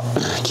stuff out.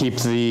 Keep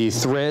the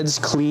threads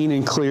clean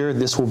and clear.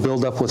 This will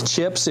build up with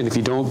chips, and if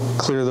you don't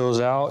clear those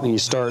out and you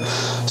start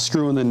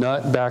screwing the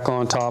nut back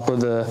on top of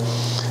the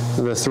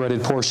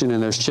threaded portion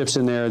and there's chips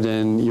in there,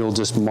 then you'll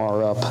just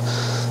mar up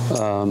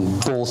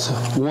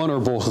one or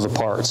both of the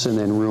parts and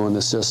then ruin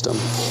the system.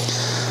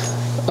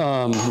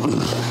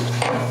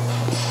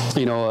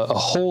 A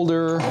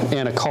holder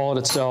and a collet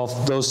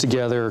itself, those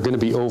together are going to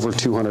be over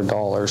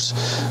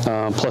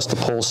 $200 plus the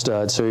pull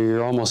stud. So you're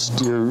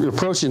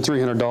approaching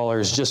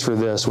 $300 just for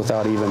this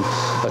without even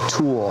a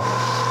tool.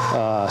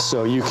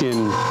 So you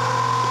can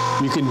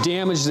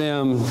damage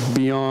them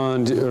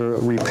beyond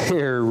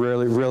repair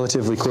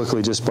relatively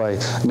quickly just by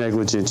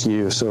negligent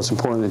use. So it's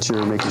important that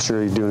you're making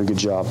sure you're doing a good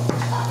job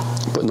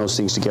putting those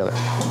things together.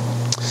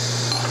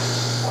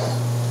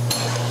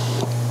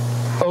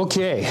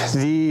 Okay,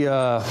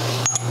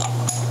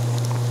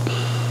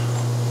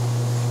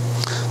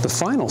 the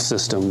final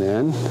system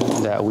then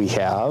that we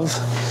have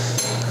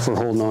for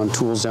holding on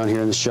tools down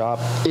here in the shop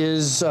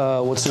is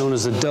what's known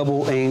as the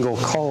double angle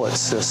collet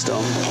system.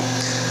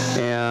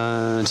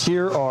 And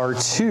here are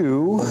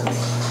two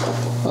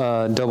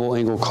double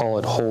angle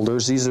collet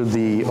holders. These are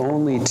the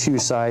only two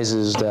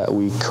sizes that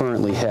we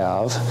currently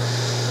have.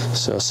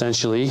 So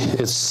essentially,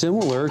 it's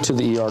similar to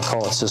the ER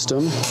collet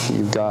system.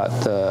 You've got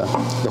the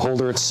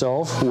holder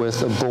itself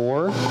with a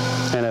bore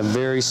and a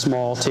very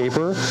small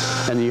taper,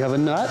 and then you have a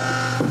nut.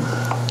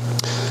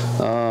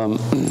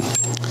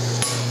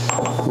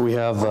 We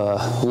have a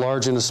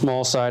large and a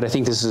small side. I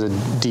think this is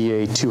a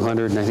DA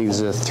 200, and I think this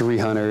is a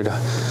 300,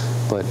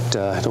 but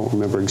I don't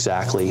remember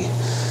exactly.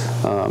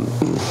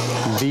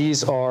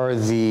 These are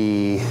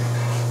the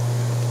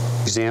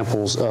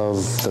examples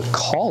of the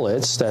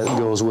collets that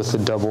goes with the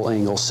double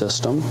angle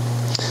system.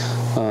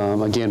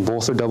 Again,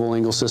 both are double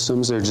angle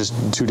systems. They're just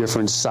two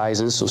different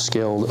sizes, so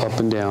scaled up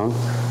and down.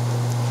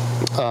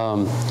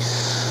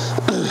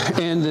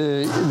 And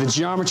the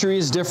geometry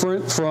is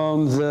different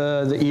from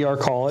the ER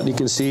collet. You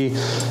can see,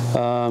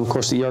 of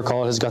course, the ER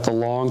collet has got the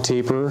long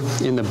taper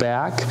in the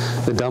back.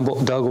 The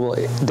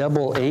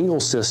double angle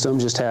system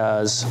just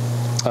has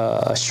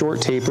a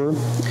short taper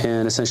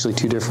and essentially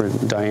two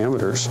different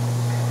diameters.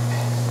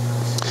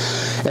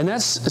 And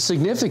that's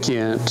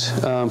significant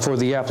for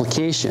the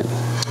application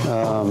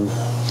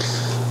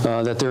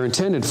that they're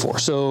intended for.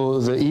 So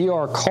the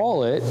ER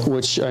collet,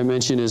 which I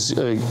mentioned is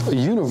a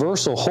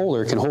universal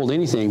holder, can hold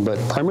anything, but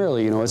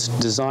primarily, it's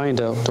designed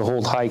to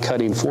hold high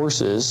cutting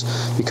forces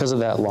because of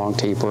that long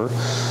taper.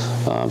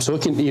 So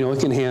it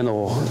can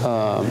handle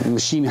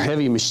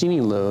heavy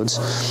machining loads.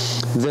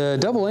 The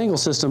double angle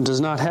system does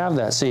not have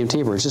that same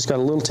taper. It's just got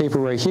a little taper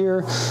right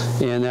here,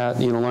 and that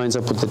lines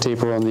up with the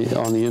taper on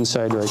the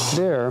inside right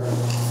there.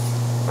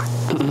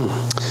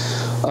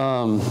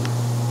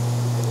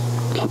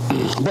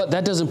 But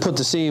that doesn't put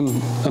the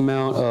same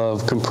amount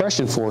of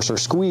compression force or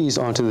squeeze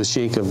onto the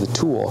shank of the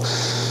tool.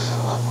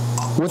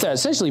 What that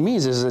essentially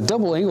means is that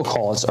double angle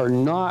collets are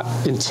not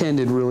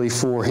intended really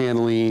for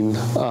handling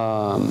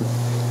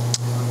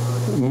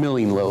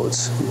milling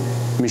loads,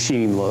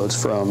 machining loads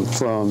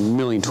from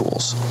milling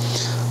tools.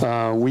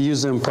 We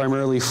use them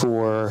primarily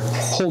for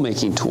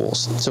hole-making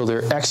tools. So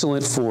they're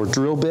excellent for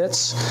drill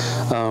bits.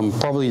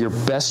 Probably your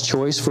best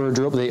choice for a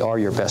drill bit. They are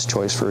your best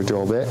choice for a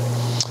drill bit.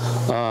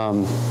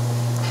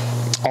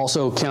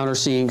 Also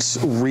countersinks,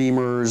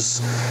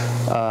 reamers,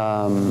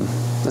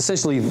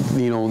 essentially,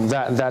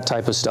 that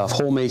type of stuff.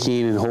 Hole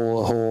making and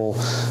hole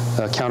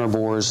counter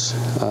bores,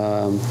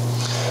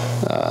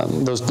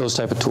 those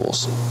type of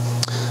tools.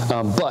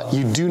 But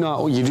you do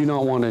not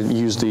want to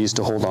use these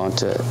to hold on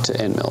to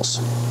end mills.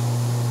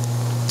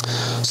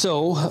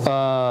 So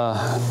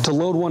to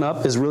load one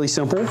up is really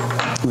simple.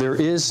 There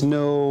is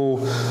no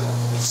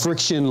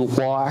friction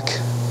lock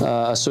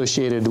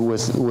associated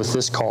with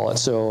this collet.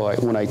 So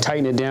when I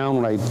tighten it down,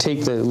 when I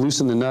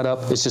loosen the nut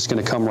up, it's just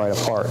going to come right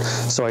apart.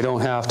 So I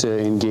don't have to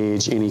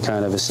engage any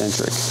kind of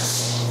eccentric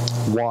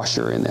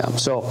washer in them.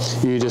 So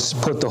you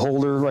just put the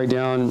holder right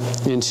down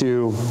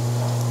into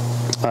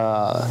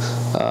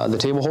the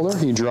table holder.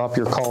 You drop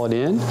your collet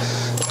in.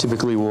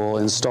 Typically we'll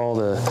install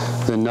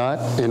the nut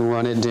and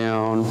run it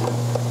down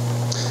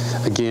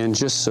again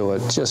just so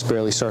it just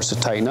barely starts to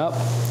tighten up.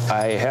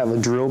 I have a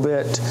drill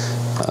bit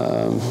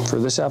for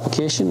this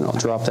application. I'll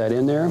drop that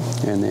in there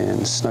and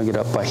then snug it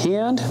up by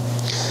hand.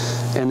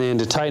 And then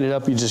to tighten it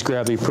up, you just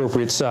grab the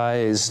appropriate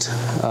sized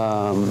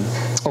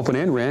open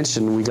end wrench,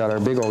 and we got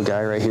our big old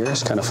guy right here.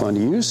 It's kind of fun to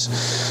use.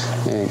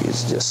 And you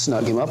just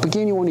snug him up.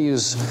 Again, you want to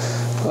use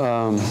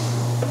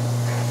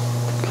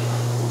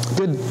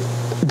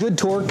good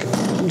torque.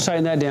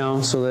 Tighten that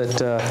down so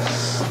that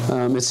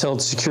it's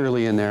held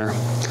securely in there.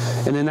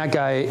 And then that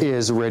guy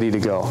is ready to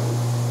go.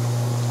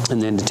 And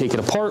then to take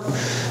it apart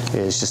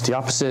is just the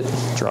opposite.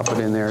 Drop it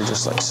in there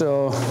just like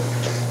so.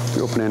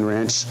 The open end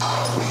wrench.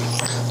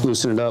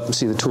 Loosen it up and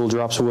see the tool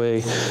drops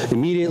away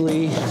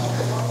immediately.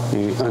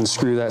 You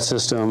unscrew that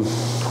system.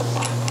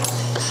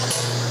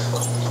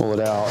 Pull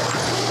it out.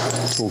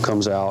 Tool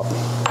comes out.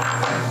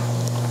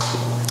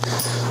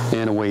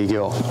 And away you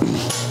go.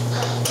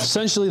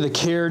 Essentially, the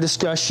care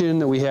discussion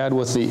that we had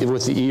with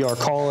the ER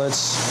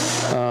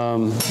collets,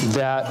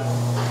 that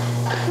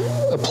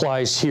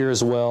applies here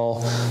as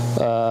well.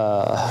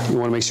 You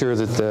want to make sure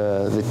that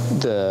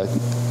the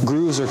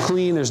grooves are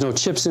clean, there's no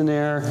chips in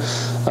there,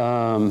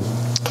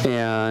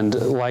 and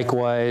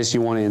likewise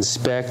you want to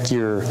inspect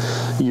your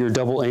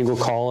double angle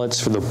collets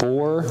for the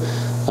bore,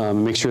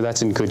 make sure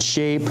that's in good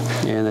shape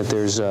and that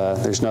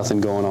there's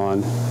nothing going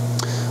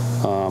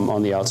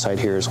on the outside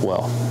here as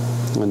well.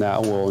 And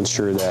that will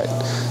ensure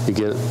that you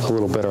get a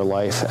little better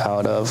life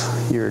out of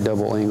your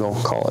double angle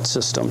collet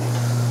system.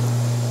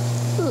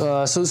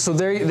 So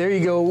there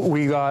you go.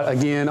 We got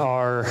again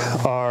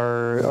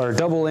our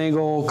double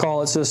angle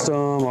collet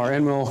system, our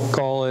end mill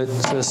collet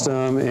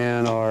system,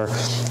 and our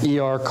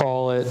ER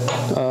collet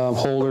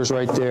holders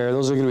right there.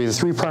 Those are going to be the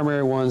three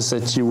primary ones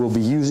that you will be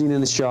using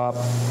in the shop.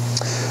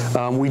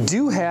 We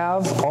do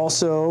have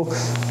also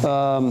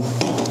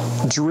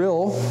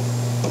drill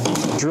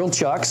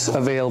chucks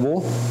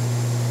available.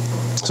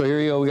 So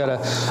here you go, we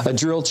got a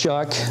drill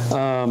chuck,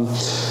 and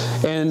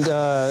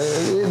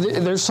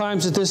there's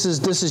times that this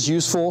is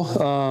useful.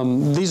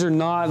 These are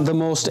not the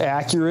most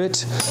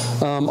accurate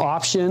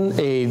option.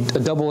 A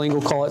double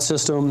angle collet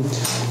system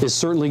is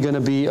certainly going to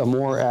be a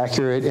more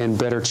accurate and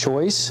better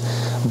choice,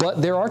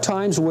 but there are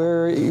times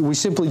where we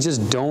simply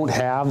just don't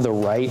have the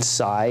right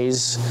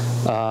size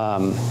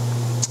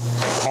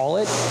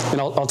collet,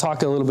 and I'll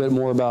talk a little bit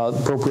more about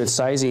appropriate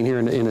sizing here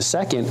in a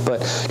second,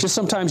 but just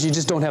sometimes you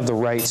just don't have the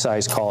right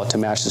size collet to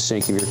match the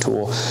shank of your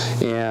tool,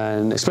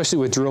 and especially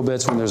with drill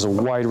bits, when there's a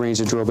wide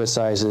range of drill bit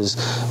sizes,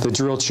 the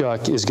drill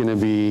chuck is going to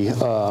be,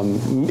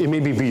 it may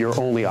be your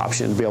only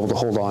option to be able to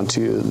hold on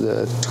to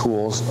the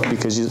tools,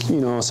 because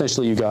you know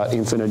essentially you got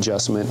infinite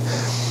adjustment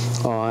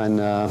on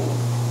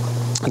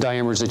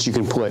diameters that you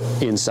can put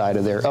inside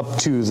of there up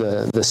to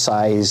the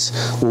size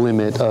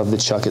limit of the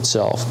chuck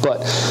itself.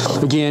 But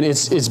again,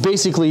 it's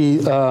basically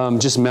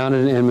just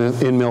mounted an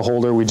end mill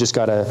holder. We just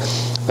got a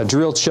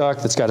drill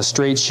chuck that's got a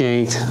straight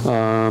shank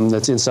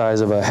that's in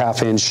size of a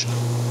 1/2 inch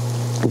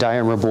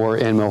diameter bore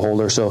end mill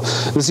holder. So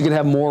this is going to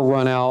have more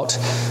run out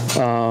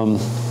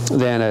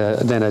than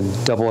a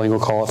double angle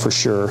collet for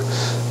sure,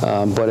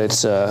 but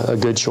it's a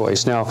good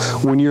choice. Now,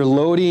 when you're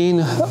loading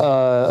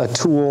a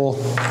tool,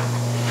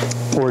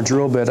 or a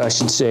drill bit, I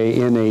should say,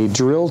 in a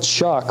drill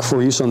chuck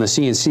for use on the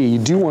CNC, you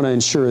do want to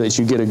ensure that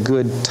you get a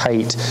good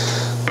tight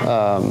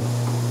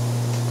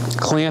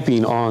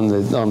clamping on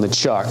the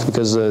chuck,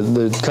 because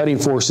the cutting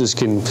forces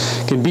can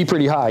be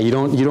pretty high. You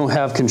don't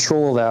have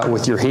control of that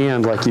with your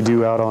hand like you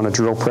do out on a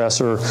drill press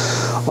or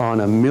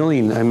on a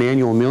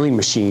manual milling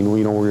machine,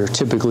 you know, where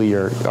typically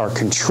are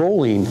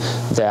controlling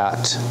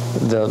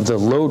the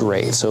load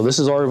rate. So this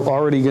is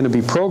already going to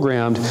be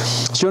programmed, so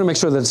you want to make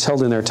sure that it's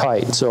held in there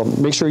tight. So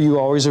make sure you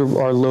always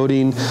are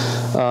loading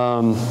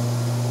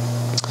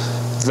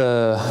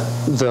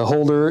the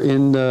holder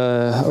in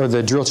or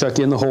the drill chuck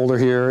in the holder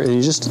here, and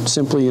you just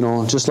simply, you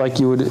know, just like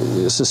you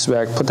would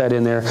suspect, put that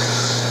in there.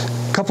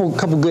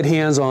 Couple good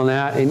hands on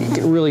that, and you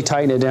can really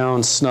tighten it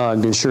down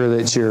snug to ensure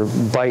that you're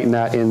biting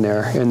that in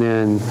there, and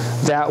then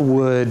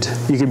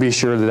you can be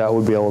sure that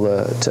would be able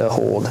to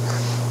hold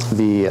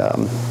the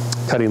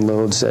cutting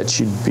loads that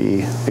you'd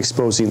be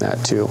exposing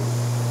that to.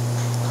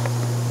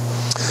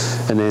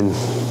 And then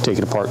take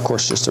it apart, of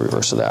course, just the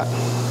reverse of that.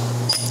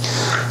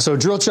 So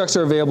drill chucks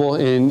are available,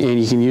 and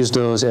you can use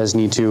those as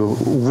need to.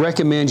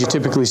 Recommend you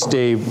typically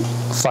stay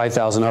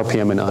 5,000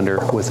 RPM and under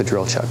with a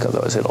drill chuck,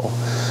 otherwise it'll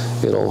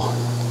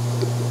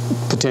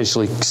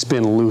potentially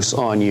spin loose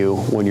on you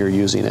when you're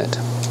using it,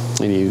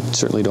 and you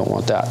certainly don't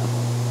want that.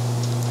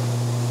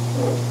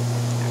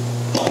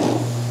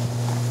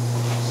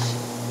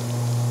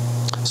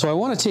 So I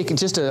want to take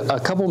just a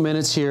couple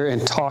minutes here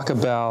and talk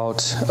about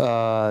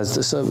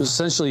this,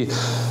 essentially,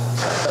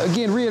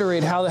 again,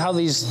 reiterate how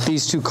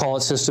these two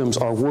collet systems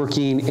are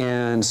working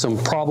and some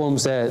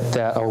problems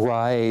that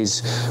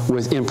arise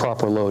with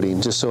improper loading,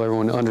 just so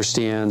everyone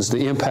understands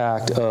the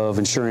impact of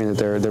ensuring that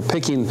they're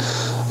picking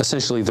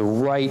essentially the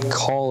right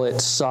collet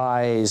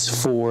size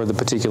for the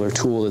particular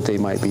tool that they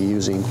might be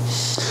using.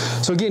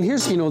 So again,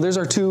 there's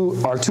our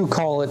two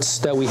collets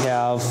that we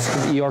have,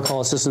 the ER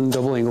collet system,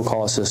 double angle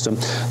collet system.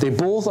 They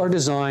both are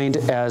designed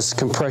as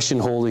compression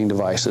holding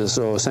devices.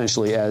 So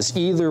essentially, as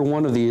either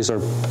one of these are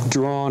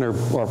drawn or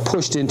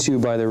pushed into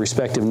by their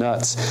respective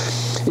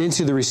nuts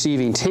into the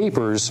receiving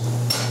tapers,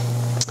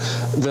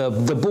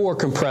 the bore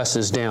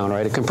compresses down,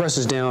 right? It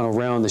compresses down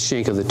around the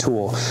shank of the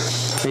tool.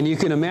 And you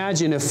can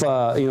imagine if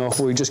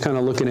we're just kind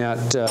of looking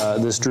at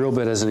this drill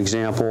bit as an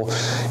example,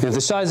 if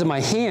the size of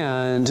my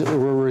hand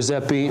were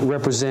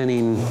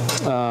representing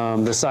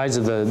the size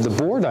of the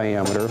bore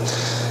diameter,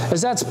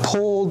 as that's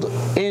pulled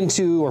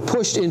into or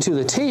pushed into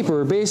the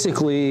taper,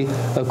 basically,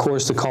 of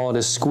course, the collet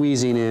is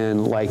squeezing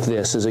in like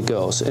this as it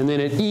goes. And then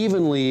it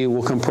evenly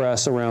will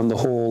compress around the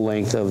whole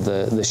length of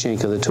the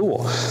shank of the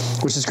tool,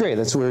 which is great.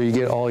 That's where you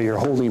get all your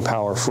holding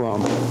power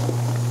from.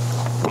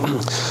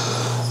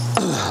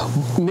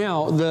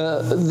 Now,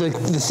 the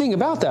thing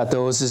about that,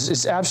 though, is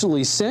it's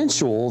absolutely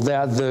essential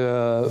that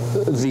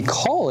the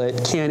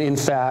collet can, in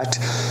fact,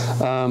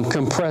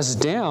 compress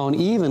down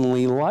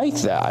evenly like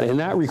that, and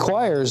that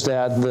requires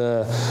that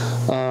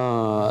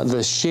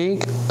the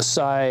shank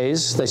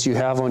size that you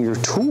have on your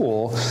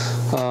tool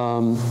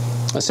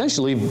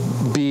essentially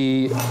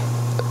be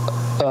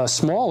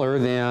smaller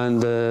than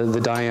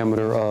the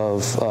diameter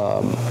of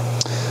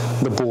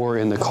the bore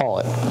in the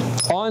collet.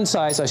 On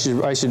size, I should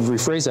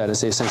rephrase that and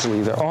say essentially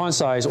either on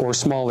size or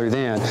smaller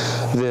than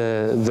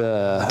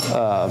the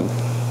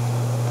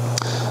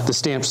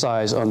stamp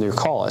size on their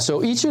collet.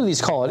 So each of these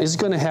collet is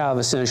going to have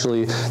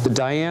essentially the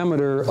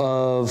diameter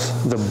of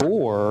the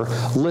bore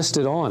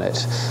listed on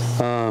it.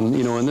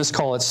 In this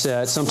collet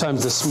set,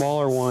 sometimes the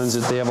smaller ones,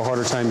 they have a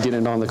harder time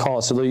getting it on the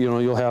collet. So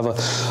you'll have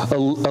a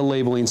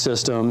labeling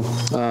system.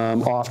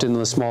 Often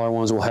the smaller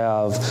ones will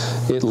have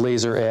it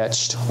laser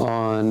etched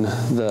on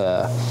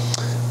the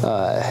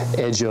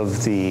edge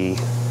of the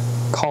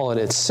collet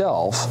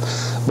itself,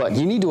 but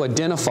you need to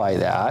identify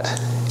that,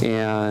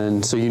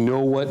 and so you know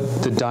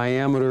what the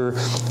diameter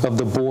of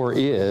the bore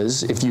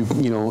is.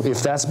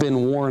 If that's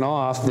been worn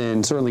off,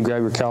 then certainly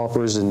grab your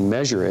calipers and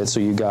measure it so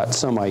you got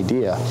some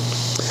idea.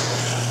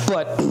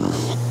 But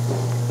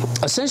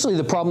essentially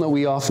the problem that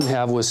we often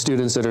have with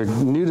students that are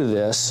new to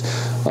this,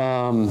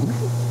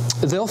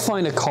 they'll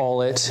find a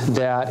collet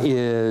that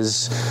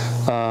is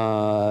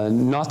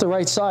not the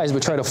right size,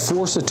 but try to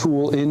force a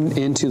tool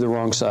into the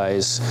wrong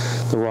size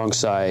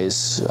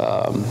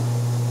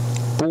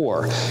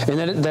bore.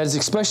 And that is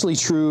especially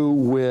true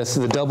with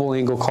the double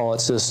angle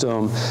collet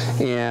system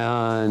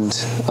and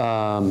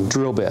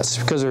drill bits,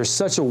 because there's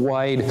such a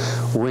wide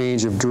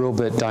range of drill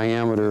bit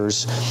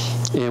diameters,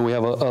 and we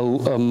have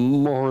a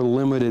more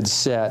limited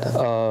set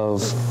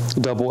of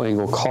double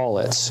angle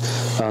collets.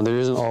 There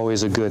isn't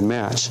always a good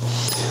match.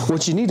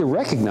 What you need to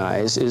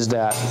recognize is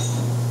that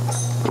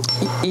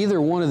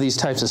either one of these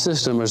types of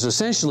systems is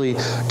essentially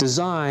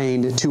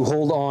designed to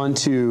hold on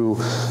to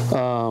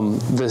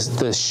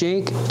the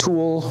shank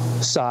tool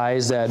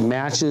size that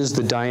matches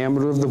the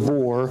diameter of the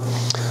bore,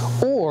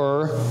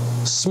 or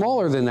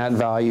smaller than that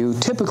value,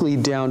 typically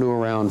down to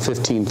around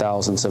 15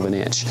 thousandths of an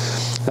inch.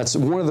 That's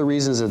one of the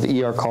reasons that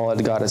the ER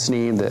collet got its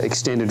name, the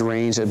extended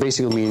range. That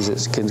basically means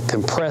it can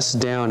compress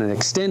down an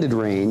extended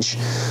range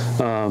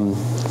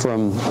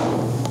from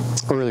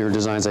earlier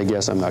designs, I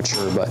guess, I'm not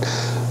sure,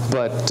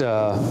 but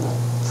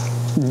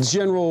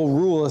general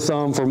rule of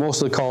thumb for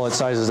most of the collet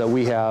sizes that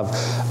we have,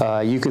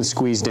 you can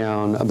squeeze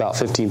down about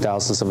 15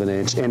 thousandths of an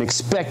inch and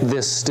expect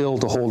this still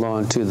to hold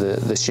on to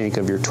the shank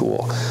of your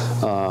tool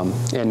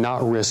and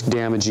not risk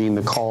damaging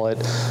the collet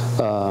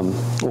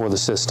or the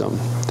system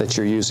that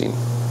you're using.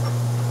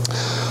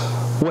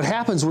 What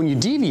happens when you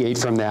deviate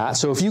from that,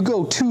 so if you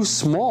go too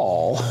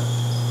small,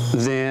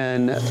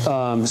 then,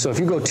 if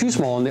you go too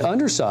small on the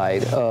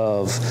underside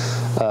of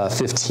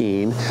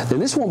 15, then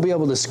this won't be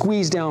able to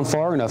squeeze down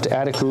far enough to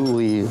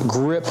adequately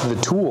grip the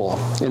tool.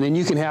 And then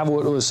you can have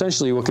what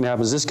can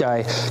happen is this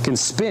guy can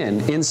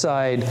spin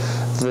inside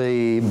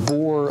the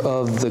bore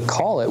of the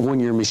collet when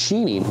you're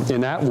machining,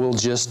 and that will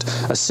just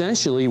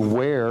essentially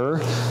wear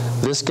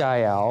this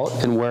guy out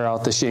and wear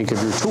out the shank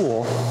of your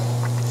tool.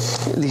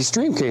 The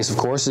extreme case, of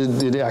course,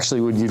 it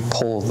actually would, you'd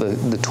pull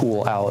the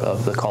tool out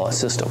of the collet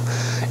system,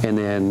 and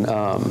then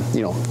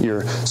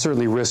you're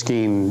certainly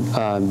risking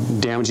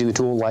damaging the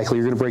tool. Likely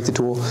you're going to break the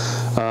tool,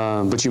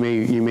 but you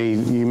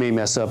may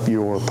mess up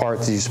your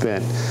part that you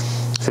spent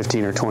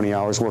 15 or 20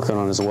 hours working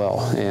on as well,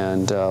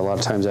 and a lot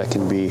of times that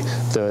can be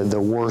the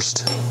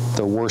worst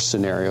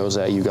scenarios,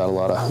 that you got a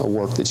lot of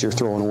work that you're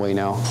throwing away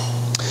now.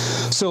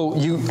 So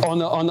on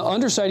the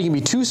underside, you can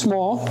be too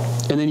small,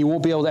 and then you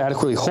won't be able to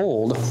adequately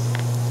hold.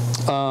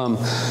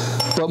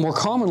 But more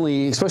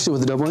commonly, especially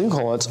with the double angle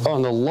collets,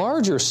 on the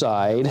larger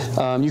side,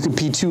 you can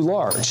be too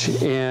large.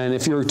 And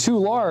if you're too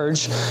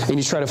large and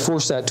you try to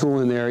force that tool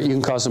in there, you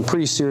can cause some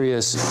pretty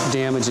serious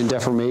damage and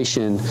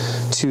deformation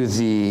to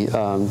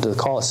the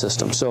collet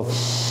system. So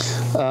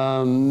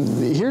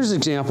here's an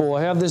example.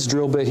 I have this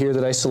drill bit here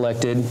that I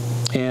selected,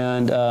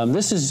 and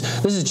this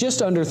is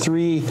just under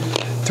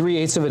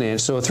 3/8 of an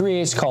inch. So a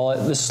 3/8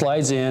 collet. This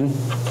slides in.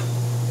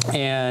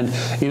 And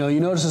you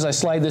notice as I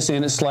slide this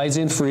in, it slides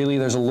in freely.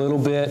 There's a little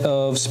bit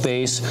of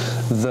space.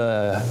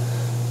 The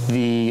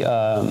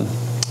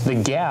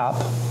gap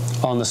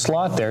on the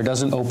slot there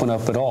doesn't open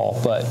up at all.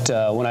 But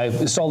when I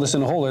install this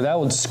in a holder, that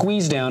would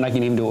squeeze down. I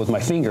can even do it with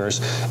my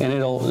fingers, and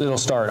it'll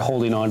start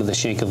holding onto the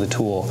shank of the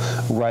tool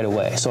right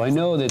away. So I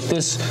know that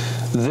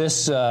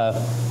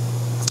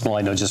well,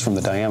 I know just from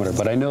the diameter,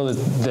 but I know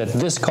that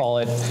this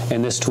collet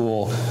and this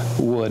tool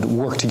would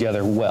work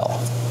together well.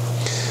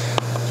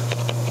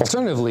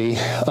 Alternatively,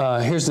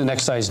 here's the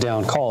next size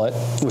down collet,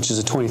 which is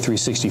a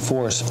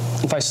 23/64.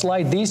 If I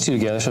slide these two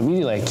together, so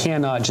immediately I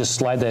cannot just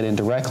slide that in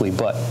directly,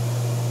 but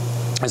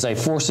as I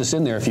force this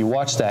in there, if you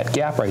watch that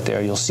gap right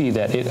there, you'll see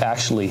that it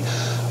actually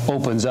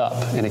opens up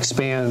and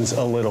expands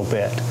a little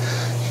bit.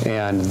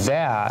 And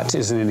that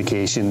is an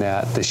indication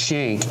that the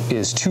shank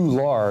is too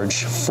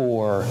large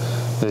for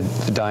the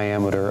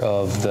diameter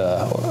of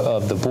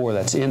the bore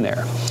that's in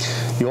there.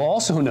 You'll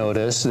also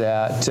notice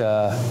that,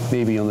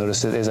 maybe you'll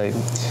notice that as I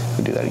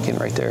do that again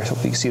right there, so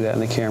you can see that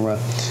in the camera,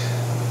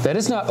 that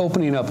it's not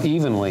opening up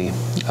evenly.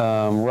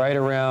 Right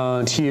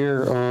around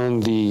here on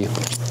the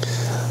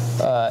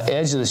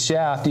edge of the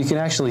shaft, you can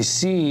actually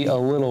see a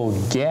little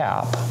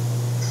gap.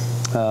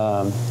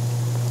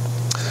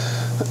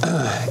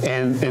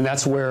 And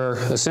that's where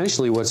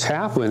essentially what's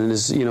happened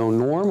is,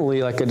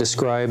 normally, like I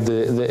described,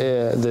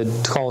 the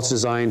collet's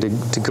designed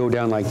to go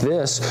down like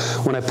this.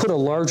 When I put a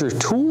larger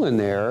tool in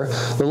there,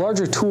 the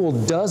larger tool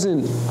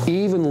doesn't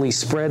evenly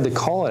spread the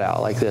collet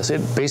out like this.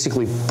 It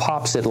basically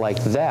pops it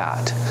like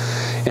that.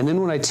 And then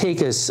when I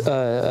take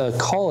a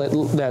collet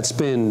that's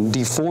been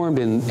deformed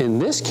in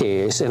this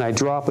case, and I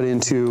drop it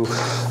into,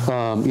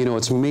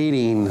 its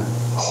mating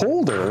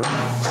holder,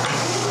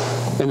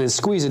 and then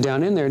squeeze it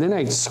down in there, and then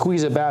I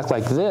squeeze it back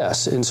like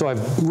this. And so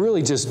I've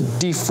really just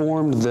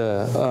deformed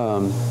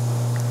the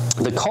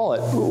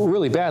collet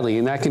really badly,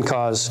 and that can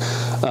cause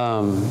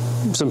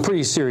some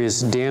pretty serious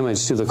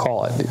damage to the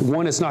collet.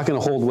 One, it's not going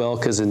to hold well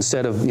because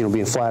instead of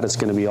being flat, it's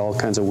going to be all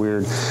kinds of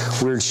weird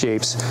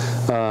shapes.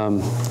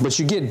 But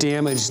you get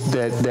damage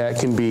that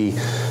can be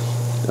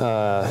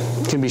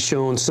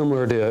shown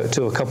similar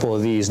to a couple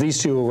of these. These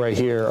two right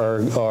here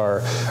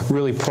are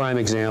really prime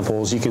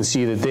examples. You can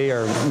see that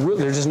they're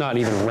just not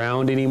even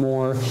round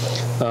anymore.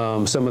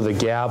 Some of the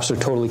gaps are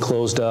totally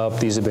closed up.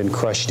 These have been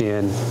crushed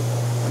in.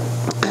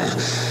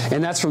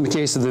 And that's from the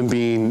case of them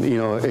being,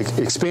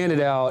 expanded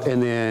out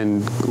and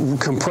then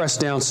compressed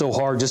down so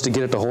hard just to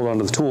get it to hold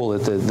onto the tool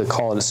that the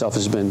collet itself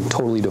has been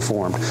totally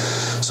deformed.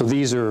 So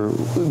these are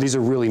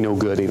really no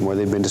good anymore.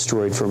 They've been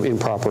destroyed from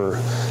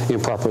improper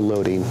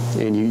loading.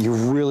 And you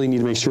really need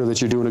to make sure that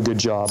you're doing a good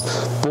job,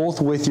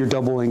 both with your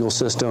double angle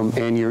system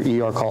and your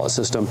ER collet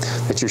system,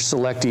 that you're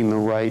selecting the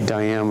right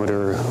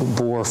diameter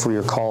bore for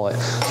your collet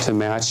to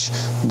match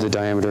the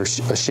diameter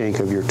shank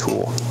of your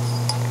tool.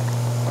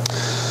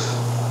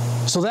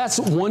 So that's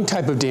one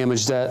type of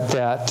damage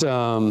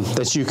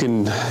that you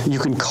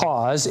can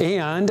cause,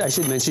 and I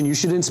should mention you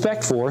should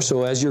inspect for.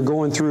 So as you're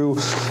going through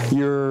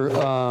your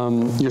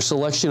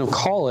selection of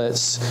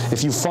collets,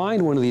 if you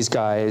find one of these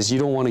guys, you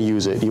don't want to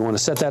use it. You want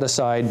to set that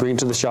aside, bring it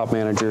to the shop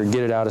manager,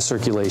 get it out of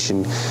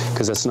circulation,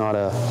 because that's not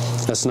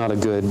a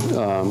good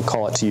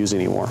collet to use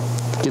anymore.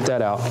 Get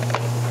that out.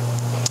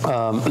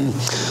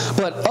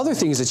 But other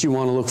things that you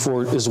want to look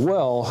for as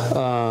well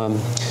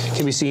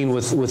can be seen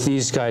with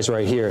these guys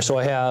right here. So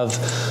I have,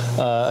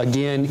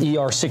 again,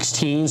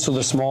 ER16, so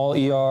the small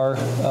ER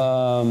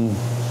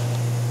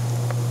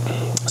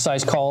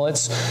size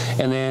collets,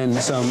 and then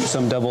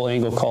some double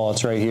angle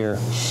collets right here.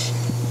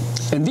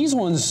 And these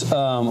ones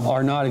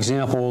are not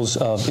examples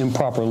of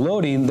improper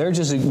loading. They're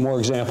just more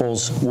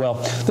examples. Well,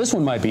 this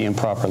one might be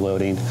improper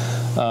loading,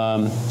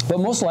 but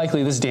most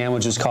likely this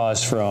damage is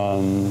caused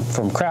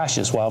from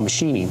crashes while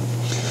machining.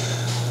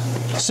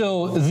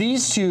 So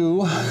these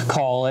two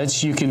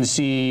collets, you can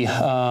see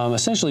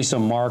essentially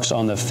some marks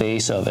on the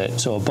face of it.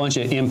 So a bunch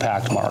of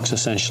impact marks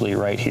essentially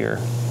right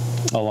here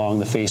along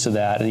the face of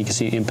that. And you can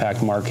see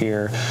impact mark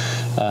here,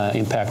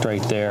 impact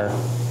right there.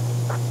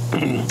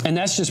 And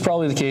that's just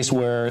probably the case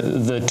where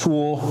the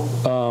tool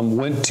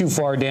went too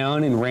far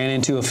down and ran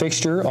into a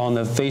fixture on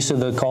the face of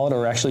the collet,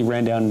 or actually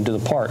ran down into the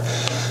part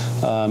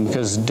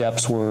because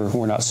depths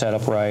were not set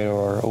up right,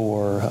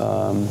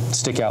 or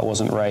stick out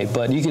wasn't right.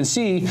 But you can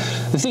see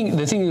the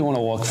thing you want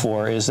to look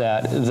for is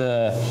that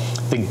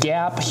the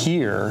gap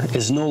here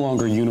is no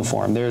longer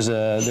uniform. There's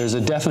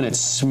a definite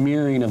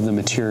smearing of the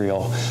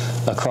material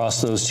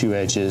across those two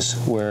edges,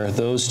 where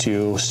those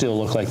two still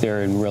look like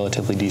they're in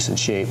relatively decent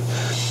shape.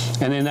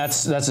 And then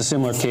that's a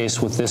similar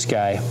case with this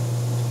guy.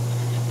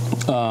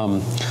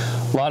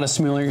 lot of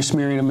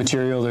smearing of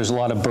material. There's a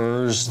lot of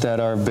burrs that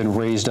have been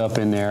raised up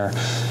in there.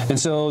 And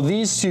so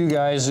these two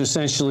guys,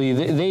 essentially,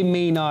 they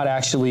may not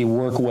actually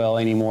work well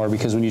anymore,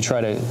 because when you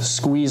try to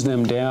squeeze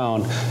them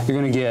down, you're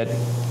going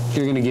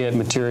to get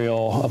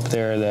material up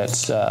there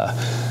that's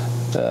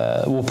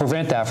will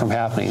prevent that from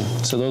happening.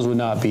 So those would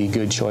not be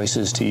good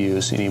choices to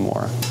use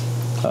anymore.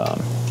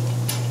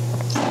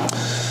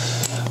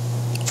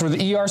 For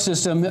the ER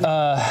system,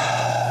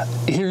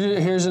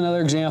 here's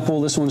another example.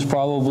 This one's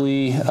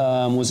probably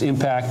was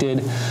impacted.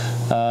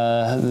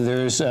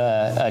 There's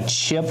a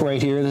chip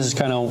right here. This is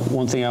kind of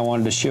one thing I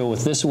wanted to show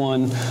with this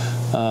one.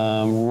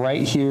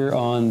 Right here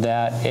on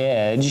that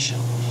edge,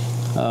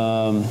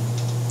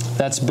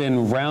 that's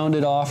been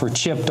rounded off or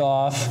chipped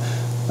off.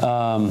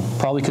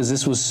 Probably because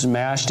this was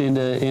smashed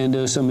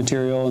into some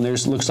material, and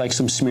there's looks like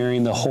some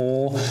smearing. The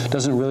hole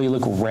doesn't really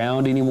look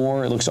round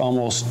anymore. It looks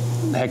almost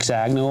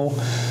hexagonal.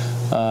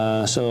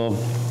 So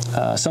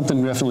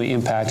something definitely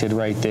impacted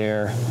right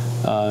there.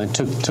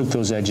 Took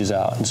those edges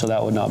out, and so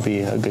that would not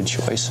be a good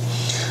choice.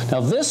 Now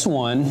this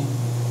one,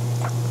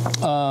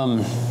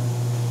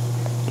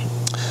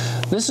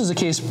 this is a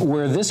case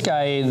where this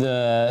guy,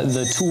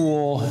 the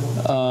tool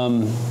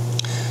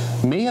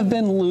may have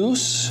been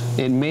loose.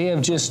 It may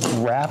have just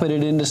wrapped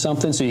it into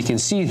something. So you can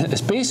see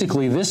that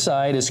basically this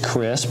side is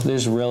crisp.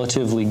 There's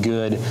relatively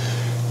good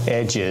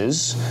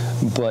edges,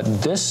 but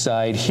this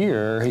side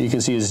here you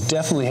can see has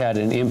definitely had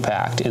an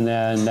impact, and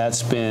then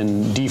that's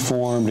been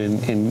deformed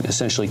and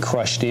essentially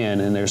crushed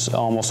in, and there's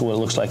almost what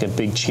looks like a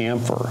big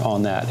chamfer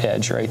on that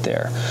edge right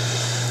there.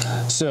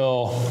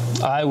 So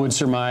I would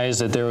surmise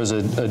that there was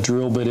a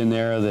drill bit in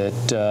there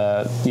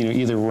that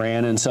either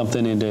ran in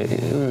something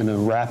into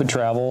rapid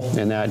travel,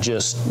 and that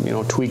just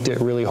tweaked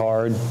it really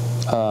hard.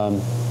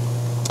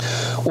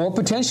 Or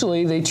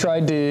potentially they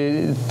tried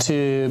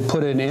to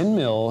put an end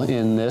mill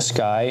in this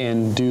guy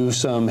and do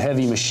some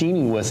heavy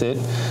machining with it,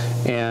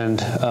 and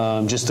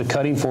just the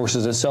cutting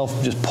forces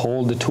itself just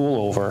pulled the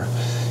tool over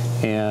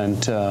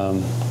and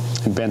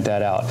bent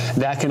that out.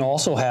 That can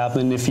also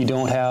happen if you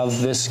don't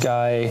have this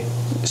guy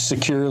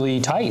securely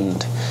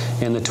tightened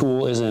and the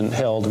tool isn't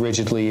held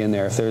rigidly in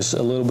there. If there's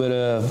a little bit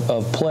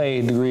of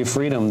play, degree of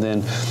freedom,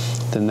 then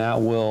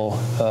that will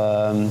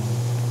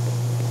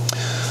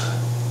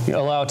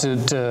allow it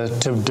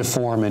to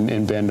deform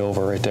and bend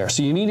over right there.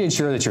 So you need to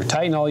ensure that you're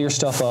tightening all your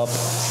stuff up,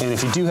 and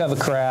if you do have a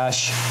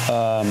crash,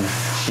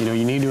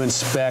 you need to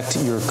inspect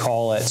your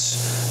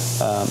collets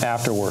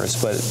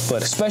afterwards.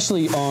 But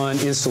especially on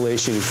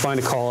installation, if you find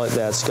a collet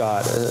that's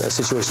got a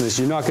situation that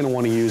you're not going to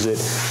want to use it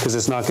because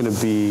it's not going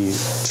to be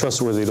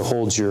trustworthy to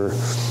hold your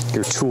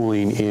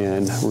tooling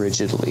in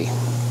rigidly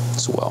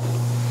as well.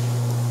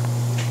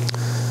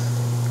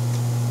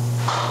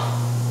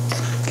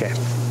 Okay.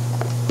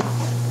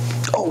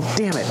 Oh,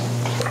 damn it.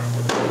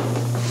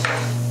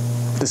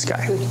 This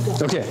guy.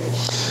 Okay.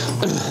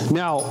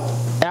 Now,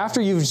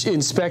 after you've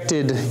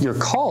inspected your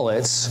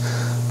collets,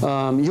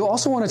 you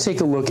also want to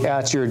take a look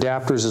at your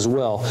adapters as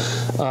well.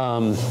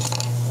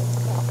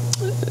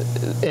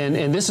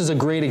 And this is a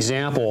great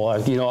example.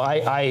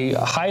 I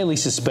highly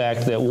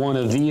suspect that one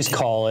of these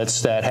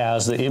collets that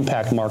has the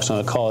impact marks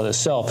on the collet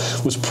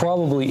itself was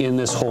probably in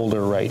this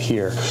holder right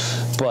here.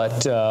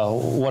 But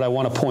what I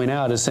want to point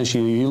out is,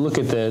 essentially, you look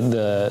at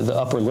the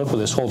upper lip of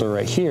this holder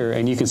right here,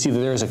 and you can see that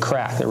there's a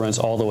crack that runs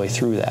all the way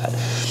through that.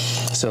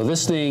 So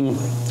this thing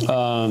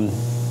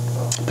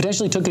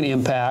potentially took an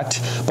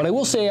impact, but I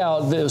will say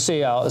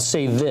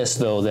this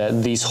though,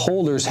 that these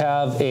holders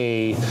have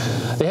a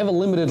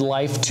limited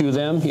life to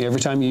them. Every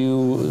time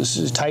you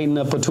tighten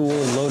up a tool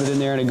and load it in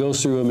there and it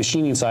goes through a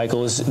machining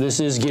cycle, this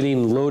is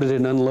getting loaded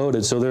and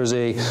unloaded. So there's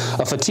a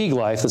fatigue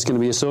life that's going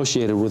to be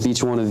associated with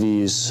each one of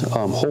these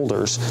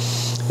holders.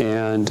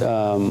 And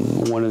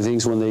one of the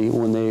things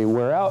when they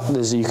wear out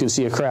is you can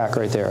see a crack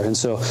right there. And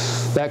so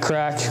that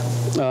crack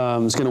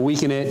is going to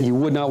weaken it. You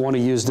would not want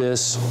to use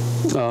this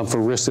for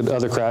risk that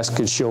other cracks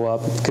could show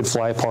up, could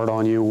fly apart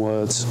on you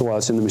while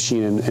it's in the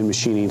machine and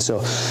machining.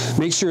 So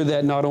make sure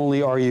that not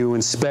only are you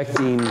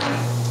inspecting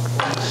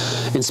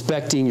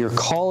your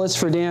collets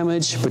for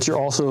damage, but you're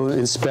also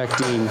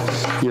inspecting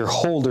your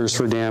holders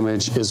for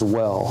damage as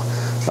well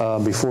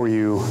before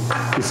you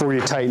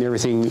tighten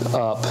everything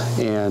up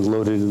and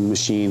load it in the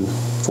machine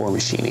for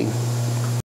machining.